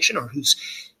an addiction or who's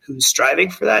striving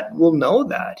for that will know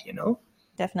that,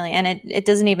 Definitely. And it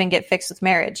doesn't even get fixed with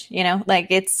marriage,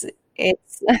 it's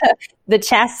the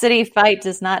chastity fight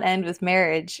does not end with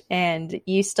marriage, and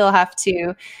you still have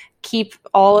to keep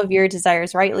all of your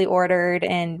desires rightly ordered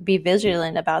and be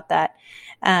vigilant about that.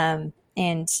 And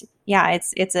yeah,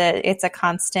 it's a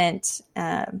constant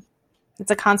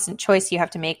choice you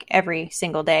have to make every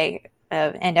single day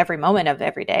and every moment of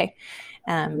every day.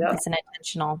 It's an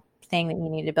intentional thing that you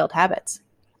need to build habits.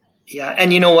 Yeah,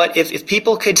 and you know what? If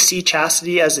people could see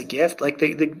chastity as a gift, like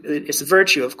it's a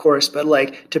virtue, of course, but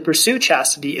like to pursue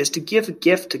chastity is to give a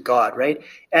gift to God, right?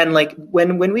 And like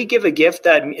when we give a gift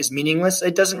that is meaningless,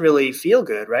 it doesn't really feel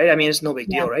good, right? I mean, it's no big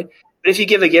Yeah. deal, right? But if you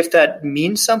give a gift that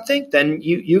means something, then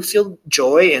you feel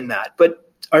joy in that.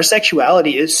 But our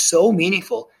sexuality is so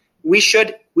meaningful. We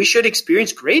should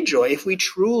experience great joy if we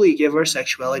truly give our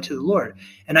sexuality to the Lord.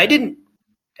 And I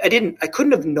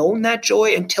couldn't have known that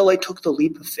joy until I took the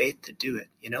leap of faith to do it,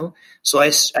 you know? So I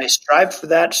strove for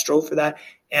that,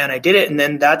 and I did it. And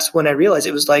then that's when I realized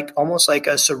it was like almost like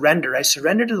a surrender. I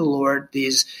surrendered to the Lord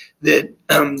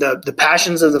the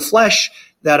passions of the flesh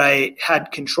that I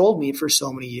had controlled me for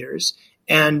so many years,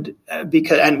 and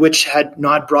which had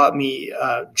not brought me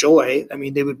joy. I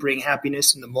mean, they would bring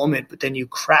happiness in the moment, but then you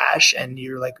crash and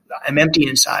you're like, I'm empty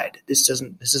inside. This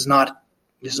is not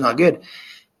good.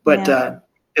 But Yeah.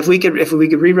 If we could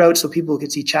reroute so people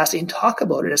could see chastity and talk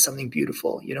about it as something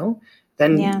beautiful, you know,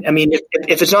 then Yeah. I mean,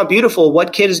 if it's not beautiful,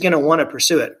 what kid is going to want to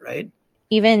pursue it, right?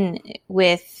 Even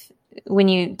when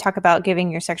you talk about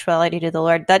giving your sexuality to the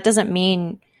Lord,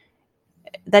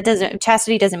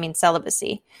 chastity doesn't mean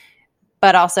celibacy,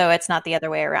 but also it's not the other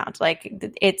way around.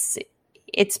 Like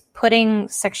it's putting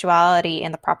sexuality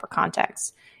in the proper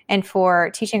context. And for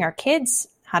teaching our kids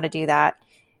how to do that,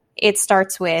 it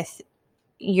starts with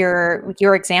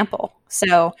your example.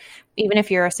 So even if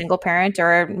you're a single parent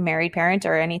or a married parent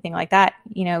or anything like that,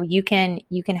 you know, you can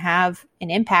have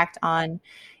an impact on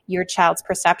your child's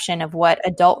perception of what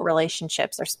adult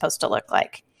relationships are supposed to look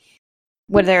like,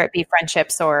 whether it be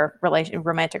friendships or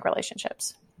romantic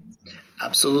relationships.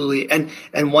 Absolutely. And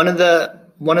one of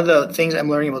the things I'm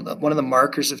learning about, one of the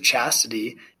markers of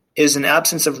chastity is an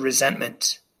absence of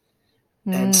resentment.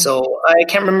 And so I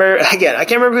can't remember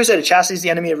who said it, chastity is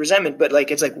the enemy of resentment, but like,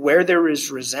 it's like where there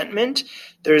is resentment,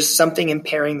 there's something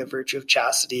impairing the virtue of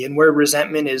chastity. And where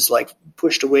resentment is like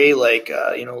pushed away, like,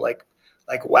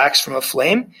 like wax from a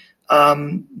flame,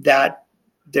 that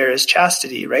there is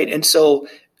chastity, right? And so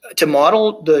to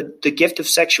model the gift of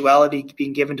sexuality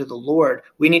being given to the Lord,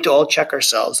 we need to all check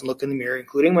ourselves and look in the mirror,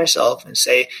 including myself, and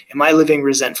say, am I living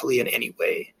resentfully in any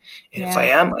way? And if I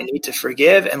am, I need to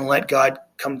forgive and let God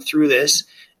come through this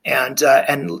and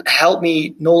help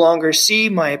me no longer see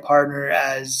my partner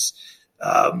as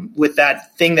with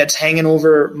that thing that's hanging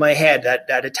over my head,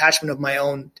 that attachment of my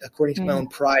own, according to my own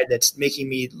pride, that's making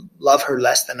me love her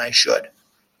less than I should.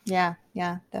 Yeah,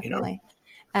 definitely.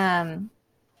 You know?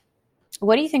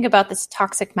 What do you think about this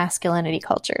toxic masculinity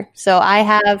culture? So I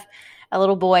have a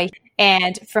little boy,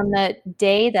 and from the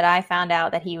day that I found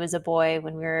out that he was a boy,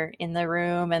 when we were in the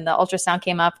room and the ultrasound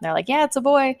came up and they're like, yeah, it's a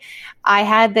boy, I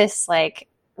had this like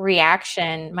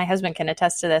reaction. My husband can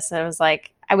attest to this. I was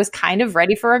like, I was kind of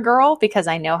ready for a girl because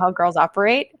I know how girls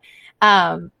operate.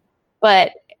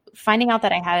 But finding out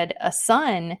that I had a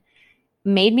son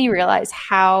made me realize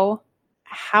how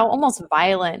almost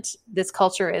violent this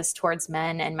culture is towards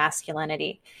men and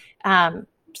masculinity.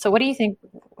 So what do you think?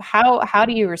 How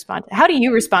do you respond? How do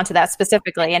you respond to that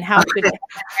specifically? And how should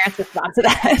parents respond to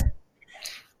that?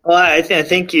 Well, I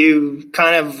think you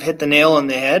kind of hit the nail on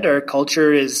the head. Our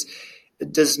culture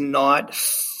does not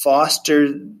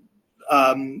foster,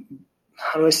 how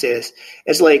do I say this?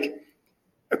 It's like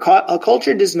a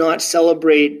culture does not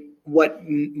celebrate what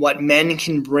men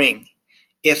can bring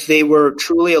if they were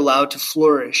truly allowed to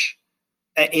flourish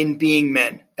in being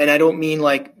men. And I don't mean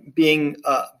like being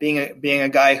a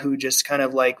guy who just kind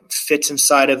of like fits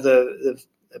inside of the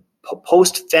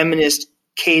post-feminist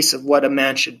case of what a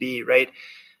man should be, right?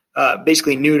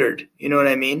 Basically neutered. You know what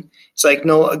I mean? It's like,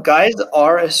 no, guys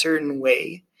are a certain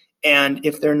way. And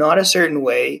if they're not a certain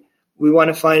way, we want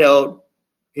to find out,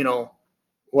 you know,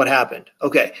 what happened.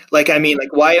 Okay. Like, I mean,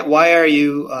 like, why are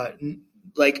you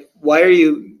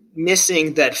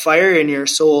missing that fire in your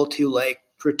soul to like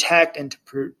protect and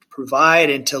to provide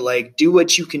and to like do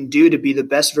what you can do to be the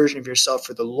best version of yourself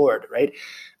for the Lord, right?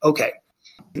 Okay.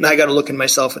 I got to look in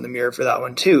myself in the mirror for that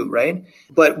one too, right?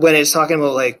 But when it's talking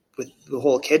about like with the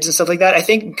whole kids and stuff like that, I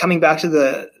think coming back to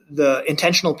the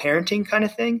intentional parenting kind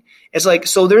of thing, it's like,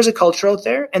 so there's a culture out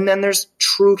there, and then there's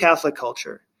true Catholic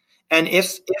culture. And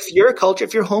if your culture,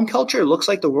 if your home culture looks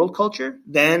like the world culture,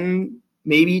 then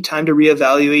maybe time to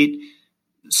reevaluate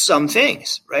some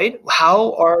things, right?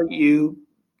 How are you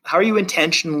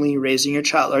intentionally raising your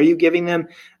child? Are you giving them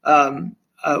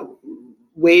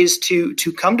ways to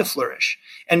come to flourish?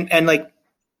 And like,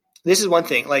 this is one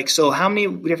thing. Like, so how many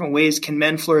different ways can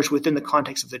men flourish within the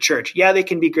context of the church? Yeah, they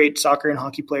can be great soccer and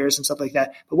hockey players and stuff like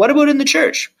that. But what about in the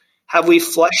church? Have we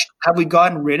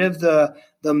gotten rid of the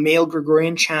the male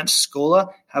Gregorian chant Schola?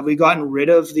 Have we gotten rid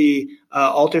of the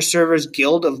altar servers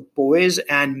guild of boys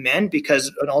and men?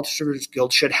 Because an altar servers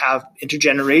guild should have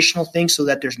intergenerational things so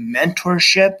that there's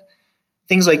mentorship,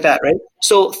 things like that, right?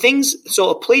 So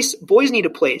a place, boys need a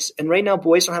place, and right now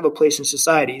boys don't have a place in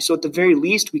society. So at the very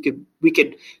least, we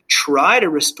could try to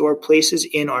restore places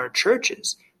in our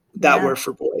churches that were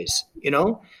for boys,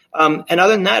 and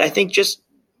other than that, I think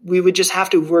we would just have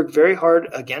to work very hard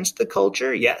against the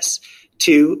culture, yes,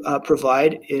 to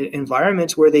provide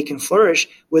environments where they can flourish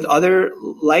with other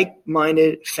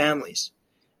like-minded families.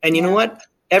 And you know what?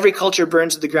 Every culture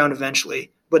burns to the ground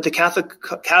eventually, but the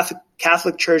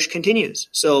Catholic Church continues.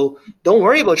 So don't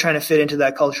worry about trying to fit into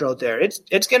that culture out there.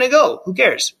 It's going to go. Who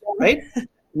cares, right?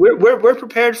 We're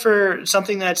prepared for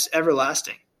something that's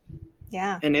everlasting.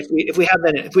 Yeah. And if we have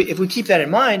that, if we keep that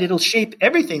in mind, it'll shape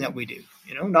everything that we do.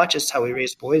 Not just how we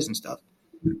raise boys and stuff.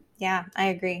 Yeah, I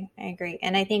agree.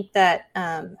 And I think that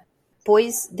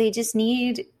boys, they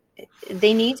need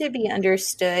to be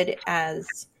understood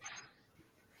as,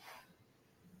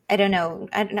 I don't know,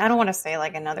 I don't want to say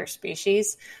like another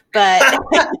species, but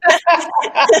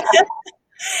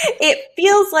it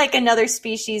feels like another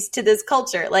species to this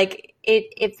culture. Like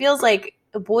it feels like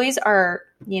boys are,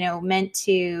 meant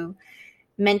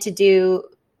to do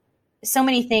so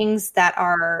many things that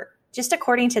are just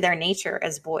according to their nature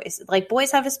as boys. Like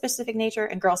boys have a specific nature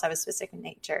and girls have a specific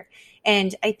nature.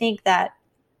 And I think that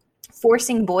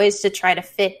forcing boys to try to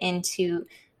fit into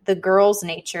the girls'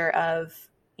 nature of,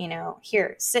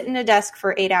 here, sit in a desk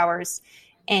for 8 hours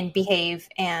and behave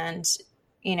and,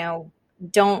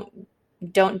 don't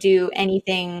do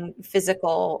anything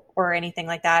physical or anything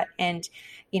like that. And,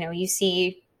 you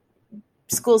see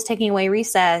schools taking away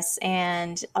recess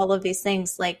and all of these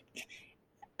things. Like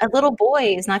a little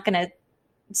boy is not going to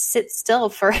sit still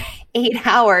for 8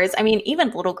 hours. I mean,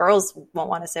 even little girls won't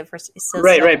want to sit for still.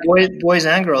 Right. Boys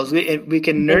and girls. We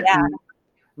can nurture.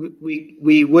 Yeah.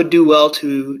 We would do well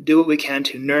to do what we can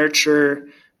to nurture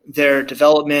their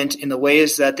development in the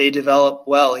ways that they develop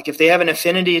well. Like if they have an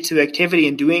affinity to activity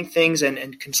and doing things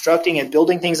and constructing and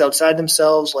building things outside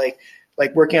themselves, like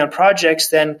working on projects,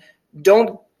 then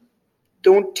don't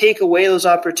take away those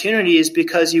opportunities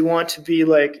because you want to be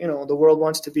like, the world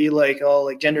wants to be like all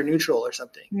like gender neutral or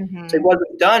something. Mm-hmm. So what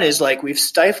we've done is like we've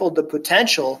stifled the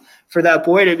potential for that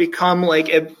boy to become like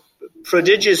a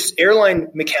prodigious airline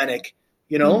mechanic,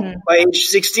 by age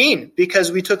 16,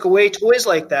 because we took away toys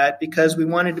like that because we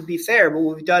wanted to be fair. But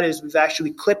what we've done is we've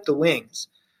actually clipped the wings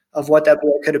of what that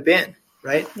boy could have been,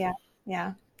 right?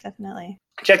 Yeah, definitely.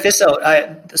 Check this out.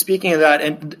 Speaking of that,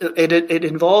 and it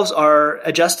involves our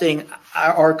adjusting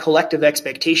our collective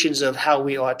expectations of how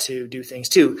we ought to do things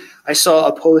too. I saw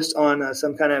a post on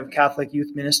some kind of Catholic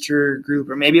youth minister group,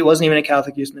 or maybe it wasn't even a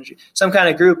Catholic youth ministry, some kind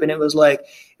of group, and it was like,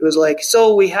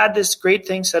 so we had this great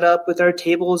thing set up with our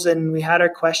tables, and we had our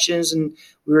questions, and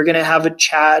we were going to have a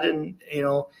chat, and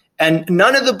and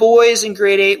none of the boys in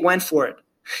grade 8 went for it.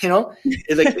 They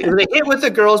hit with the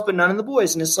girls, but none of the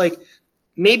boys, and it's like.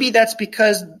 Maybe that's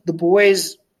because the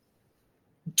boys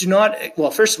do not.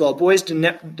 Well, first of all, boys they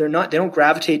don't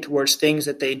gravitate towards things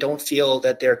that they don't feel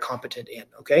that they're competent in.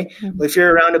 Okay, mm-hmm. Well, if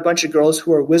you're around a bunch of girls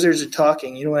who are wizards at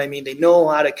talking, you know what I mean. They know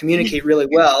how to communicate really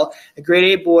well. A grade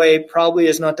 8 boy probably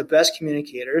is not the best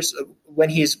communicator. So when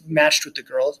he's matched with the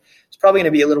girls, it's probably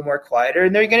going to be a little more quieter,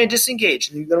 and they're going to disengage,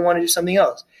 and you're going to want to do something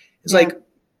else. It's like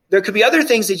there could be other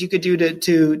things that you could do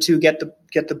to get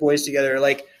the boys together,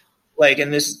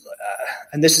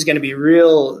 and this is going to be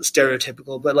real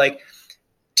stereotypical, but like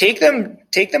take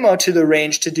them out to the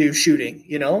range to do shooting,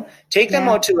 take them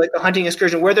out to like a hunting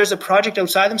excursion where there's a project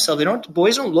outside themselves.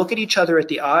 Boys don't look at each other in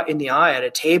the eye at a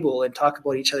table and talk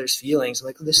about each other's feelings.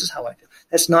 Like, this is how I feel.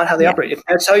 That's not how they operate. If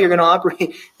that's how you're going to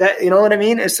operate, that, you know what I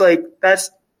mean? It's like,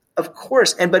 that's of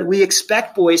course. But we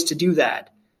expect boys to do that.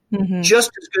 Mm-hmm.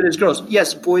 Just as good as girls.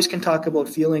 Yes, boys can talk about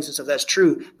feelings and stuff. That's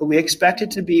true. But we expect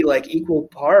it to be like equal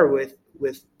par with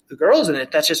the girls in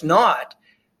it. That's just not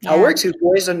how it works.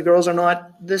 Boys and girls are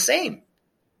not the same,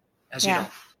 as you know.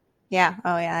 Yeah.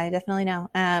 Oh, yeah. I definitely know.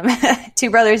 2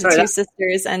 brothers and 2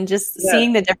 sisters, and just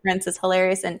seeing the difference is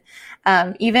hilarious. And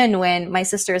even when my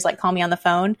sisters like call me on the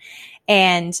phone,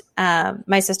 and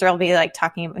my sister will be like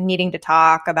needing to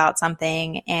talk about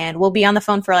something, and we'll be on the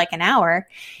phone for like an hour,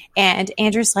 and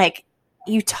Andrew's like,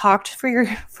 "You talked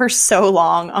for so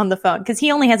long on the phone," because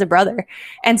he only has a brother,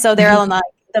 and so they're on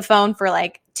the phone for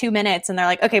like 2 minutes, and they're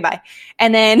like, "Okay, bye."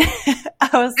 And then I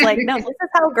was like, "No, this is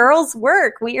how girls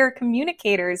work. We are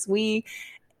communicators. We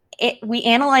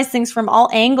analyze things from all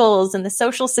angles and the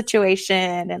social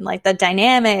situation and like the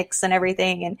dynamics and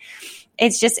everything." And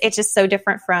it's just so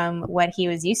different from what he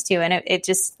was used to. And it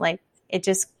just like, it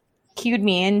just cued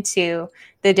me into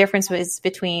the difference was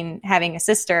between having a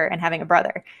sister and having a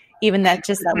brother, even that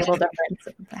just that little difference,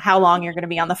 how long you're going to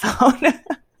be on the phone.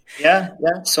 Yeah.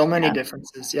 So many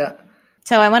differences. Yeah.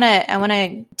 So I want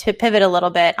to pivot a little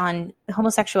bit on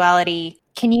homosexuality.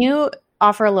 Can you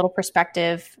offer a little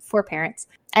perspective for parents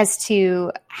as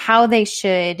to how they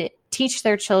should teach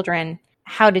their children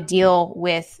how to deal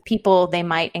with people they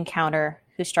might encounter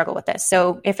who struggle with this?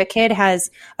 So if a kid has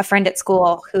a friend at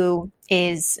school who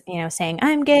is, saying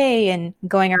I'm gay and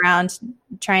going around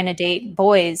trying to date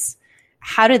boys,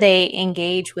 how do they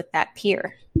engage with that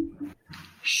peer?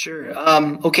 Sure.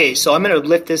 Okay, so I'm going to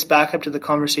lift this back up to the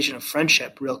conversation of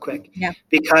friendship real quick. Yeah.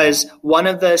 Because one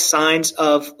of the signs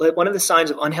of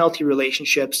unhealthy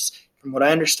relationships, from what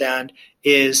I understand,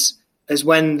 is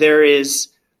when there is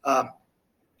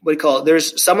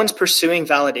there's someone's pursuing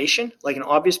validation, like an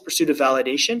obvious pursuit of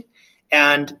validation,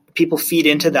 and people feed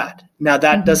into that. Now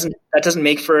that doesn't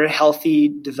make for a healthy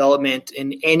development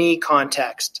in any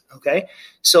context. Okay,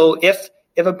 so if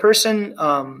a person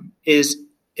is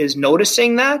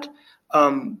noticing that,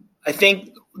 I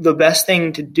think the best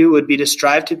thing to do would be to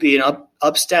strive to be an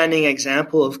upstanding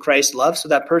example of Christ's love, so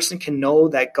that person can know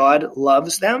that God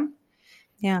loves them.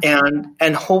 Yeah.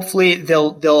 And hopefully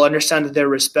they'll understand that they're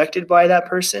respected by that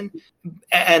person,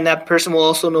 and that person will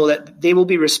also know that they will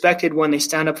be respected when they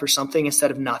stand up for something instead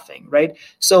of nothing, right?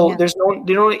 So you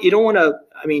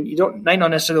might not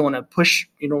necessarily want to push,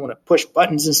 you don't want to push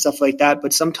buttons and stuff like that,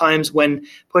 but sometimes when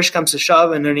push comes to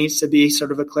shove and there needs to be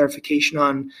sort of a clarification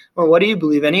on, well, what do you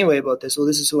believe anyway about this? Well,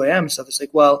 this is who I am and stuff. It's like,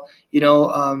 well,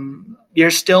 you're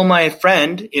still my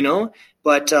friend,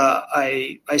 but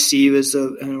I see you as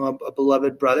a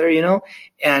beloved brother,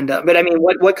 and but I mean,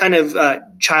 what kind of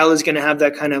child is going to have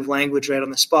that kind of language right on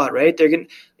the spot, right?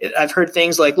 I've heard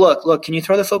things like, look, can you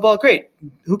throw the football? Great.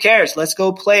 Who cares? Let's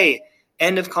go play.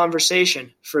 End of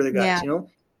conversation for the guys,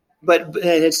 But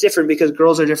it's different because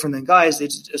girls are different than guys.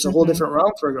 It's a whole different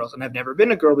realm for girls, and I've never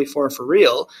been a girl before for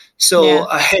real, so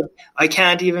I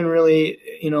can't even really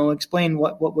explain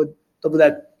what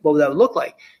that would look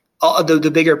like.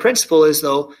 The bigger principle is,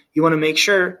 though, you want to make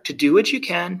sure to do what you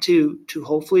can to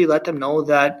hopefully let them know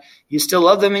that you still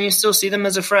love them and you still see them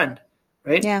as a friend,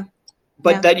 right? Yeah.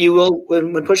 But that you will,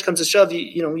 when push comes to shove,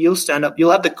 you'll stand up.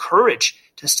 You'll have the courage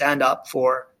to stand up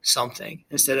for something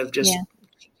instead of just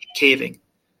caving.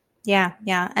 Yeah.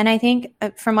 And I think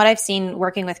from what I've seen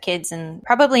working with kids, and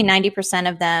probably 90%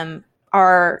 of them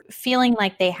are feeling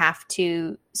like they have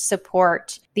to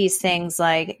support these things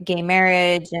like gay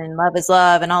marriage and love is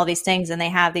love and all these things. And they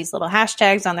have these little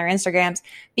hashtags on their Instagrams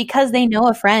because they know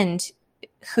a friend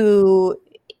who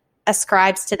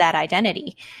ascribes to that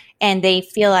identity. And they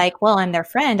feel like, well, I'm their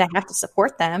friend, I have to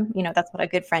support them. That's what a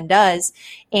good friend does.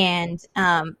 And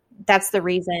that's the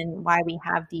reason why we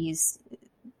have these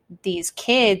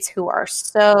kids who are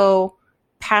so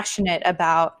passionate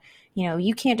about,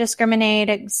 you can't discriminate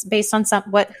based on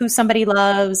who somebody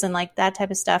loves and like that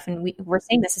type of stuff. And we're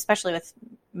seeing this, especially with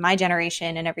my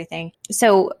generation and everything.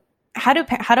 So how do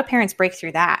parents break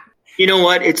through that? You know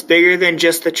what? It's bigger than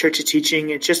just the church of teaching.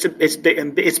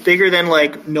 It's bigger than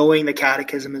like knowing the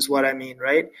catechism is what I mean,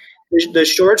 right? The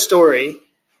short story,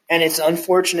 and it's an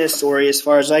unfortunate story as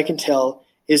far as I can tell,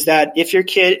 is that if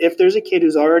there's a kid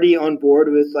who's already on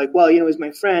board with like, well, he's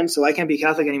my friend, so I can't be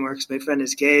Catholic anymore because my friend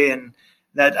is gay, and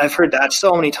that I've heard that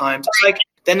so many times. It's like,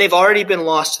 then they've already been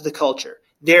lost to the culture.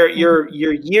 You're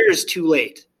years too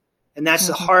late, and that's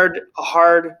a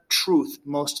hard truth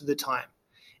most of the time.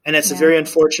 And it's a very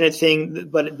unfortunate thing,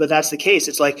 but that's the case.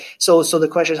 It's like, so the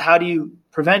question is, how do you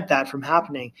prevent that from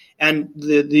happening? And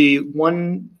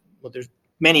there's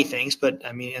many things, but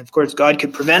I mean, of course, God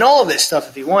could prevent all of this stuff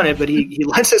if he wanted, but he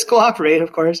lets us cooperate,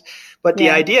 of course. But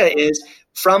the idea is,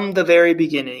 from the very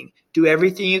beginning, do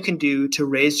everything you can do to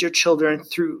raise your children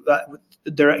through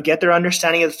get their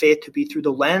understanding of the faith to be through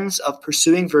the lens of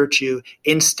pursuing virtue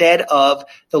instead of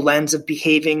the lens of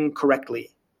behaving correctly.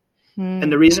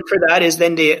 And the reason for that is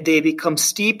then they become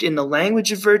steeped in the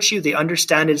language of virtue. They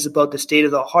understand it is about the state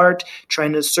of the heart,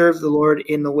 trying to serve the Lord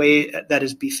in the way that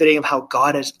is befitting of how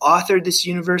God has authored this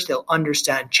universe. They'll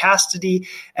understand chastity,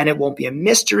 and it won't be a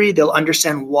mystery. They'll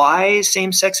understand why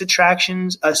same-sex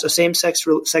attractions, same-sex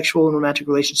sexual and romantic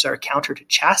relations are counter to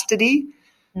chastity.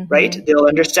 Right? They'll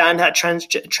understand that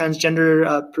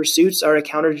transgender pursuits are a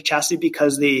counter to chastity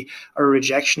because they are a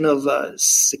rejection of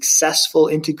successful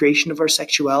integration of our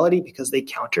sexuality, because they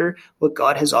counter what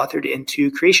God has authored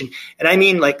into creation. And I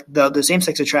mean, like the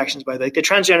same-sex attractions, by the way, the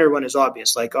transgender one is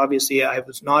obvious. Like, obviously, I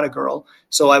was not a girl,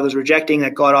 so I was rejecting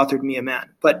that God authored me a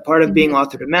man. But part of being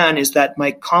authored a man is that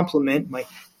my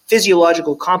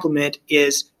physiological complement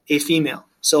is a female.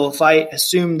 So if I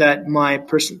assume that my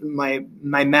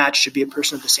match should be a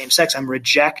person of the same sex, I'm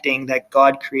rejecting that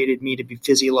God created me to be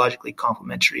physiologically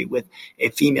complementary with a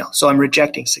female. So I'm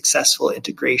rejecting successful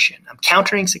integration. I'm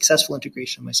countering successful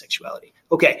integration of my sexuality.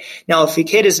 Okay. Now, if a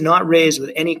kid is not raised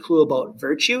with any clue about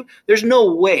virtue, there's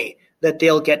no way that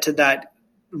they'll get to that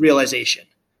realization.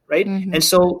 Right. Mm-hmm. And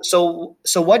so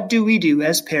what do we do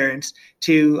as parents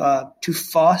to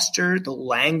foster the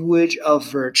language of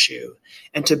virtue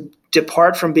and to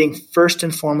depart from being first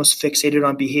and foremost fixated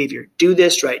on behavior? Do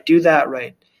this right, do that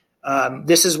right.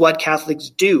 This is what Catholics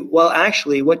do. Well,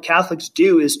 actually, what Catholics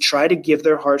do is try to give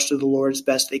their hearts to the Lord as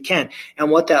best they can.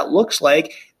 And what that looks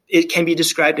like, it can be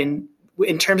described in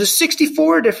terms of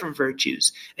 64 different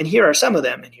virtues. And here are some of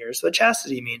them. And here's what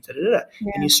chastity means. Yeah.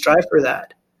 And you strive for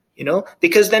that.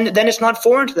 Because then it's not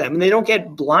foreign to them, and they don't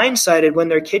get blindsided when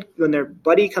their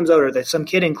buddy comes out or that some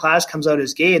kid in class comes out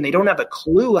as gay, and they don't have a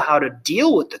clue how to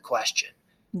deal with the question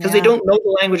because they don't know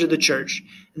the language of the church.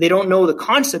 They don't know the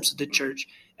concepts of the church,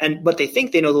 but they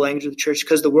think they know the language of the church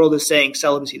because the world is saying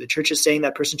celibacy. The church is saying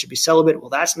that person should be celibate. Well,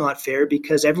 that's not fair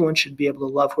because everyone should be able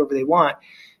to love whoever they want,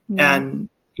 and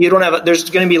there's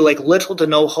going to be like little to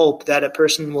no hope that a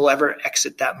person will ever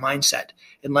exit that mindset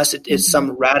unless it is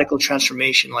some radical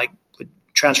transformation, like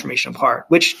transformation of heart,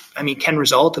 which can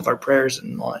result of our prayers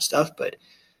and all that stuff. But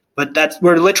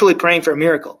we're literally praying for a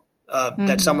miracle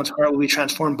that someone's heart will be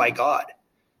transformed by God.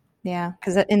 Yeah,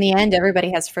 because in the end,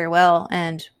 everybody has free will,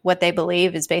 and what they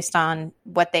believe is based on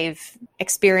what they've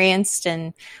experienced.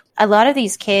 And a lot of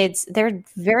these kids, they're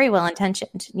very well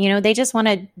intentioned. They just want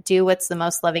to do what's the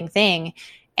most loving thing.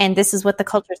 And this is what the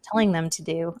culture is telling them to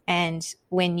do. And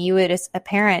when you as a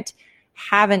parent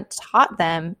haven't taught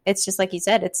them, it's just like you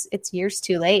said, it's years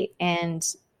too late. And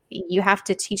you have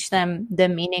to teach them the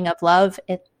meaning of love,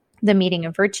 the meaning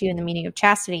of virtue, and the meaning of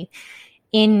chastity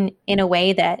in a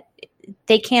way that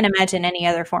they can't imagine any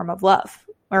other form of love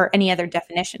or any other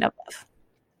definition of love.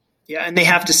 Yeah, and they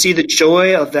have to see the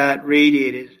joy of that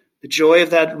radiated. The joy of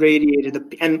that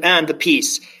radiated, and the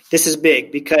peace. This is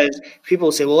big because people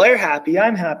will say, well, they're happy,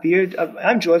 I'm happy,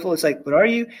 I'm joyful. It's like, but are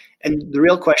you? And the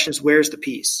real question is, where's the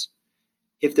peace?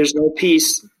 If there's no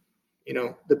peace,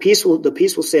 the peace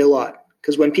will say a lot.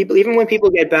 Because even when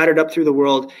people get battered up through the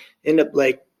world, end up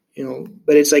like,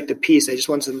 but it's like the peace. I just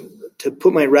want to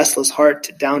put my restless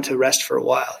heart down to rest for a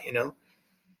while,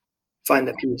 find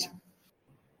that peace.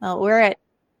 Well, we're at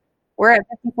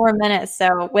 54 minutes,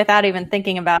 so without even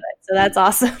thinking about it. So that's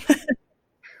awesome.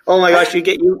 Oh my gosh,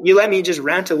 you let me just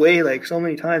rant away like so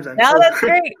many times. That's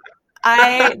great.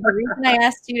 The reason I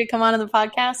asked you to come on the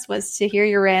podcast was to hear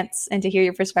your rants and to hear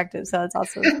your perspective. So that's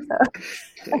awesome.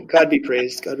 So. God be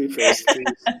praised. God be praised.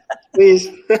 Please.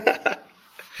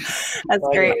 That's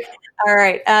great. All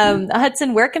right.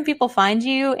 Hudson, where can people find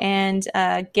you and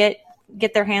get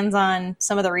their hands on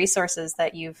some of the resources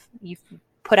that you've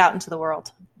put out into the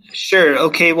world? Sure.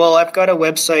 Okay. Well, I've got a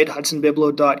website,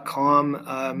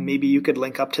 hudsonbiblo.com. Maybe you could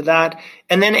link up to that.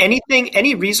 And then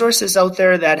any resources out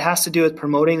there that has to do with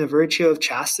promoting the virtue of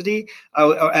chastity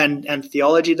and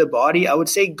theology of the body, I would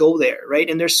say go there, right?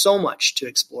 And there's so much to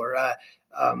explore. I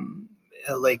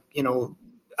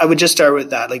would just start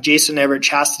with that, like Jason Everett,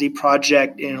 Chastity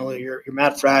Project, your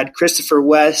Matt Fradd, Christopher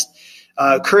West,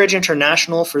 Courage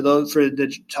International for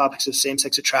the topics of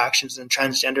same-sex attractions and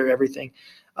transgender everything.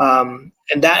 You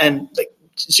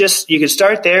could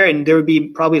start there, and there would be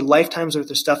probably lifetimes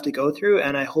worth of stuff to go through.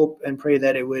 And I hope and pray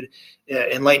that it would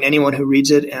enlighten anyone who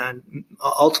reads it and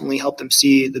ultimately help them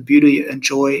see the beauty and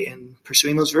joy in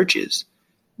pursuing those virtues.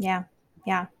 Yeah.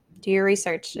 Yeah. Do your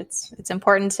research. It's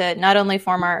important to not only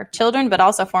form our children, but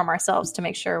also form ourselves to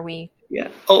make sure we. Yeah.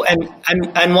 Oh,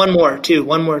 and one more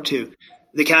too.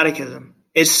 The catechism.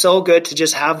 It's so good to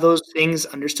just have those things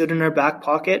understood in our back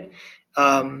pocket.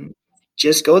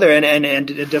 Just go there and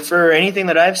defer anything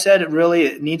that I've said.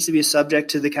 It needs to be subject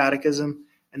to the catechism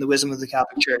and the wisdom of the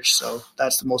Catholic Church. So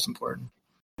that's the most important.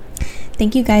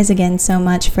 Thank you guys again so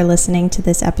much for listening to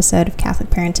this episode of Catholic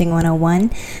Parenting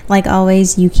 101. Like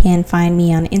always, you can find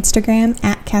me on Instagram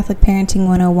at Catholic Parenting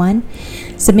 101.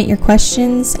 Submit your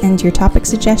questions and your topic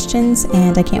suggestions,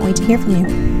 and I can't wait to hear from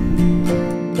you.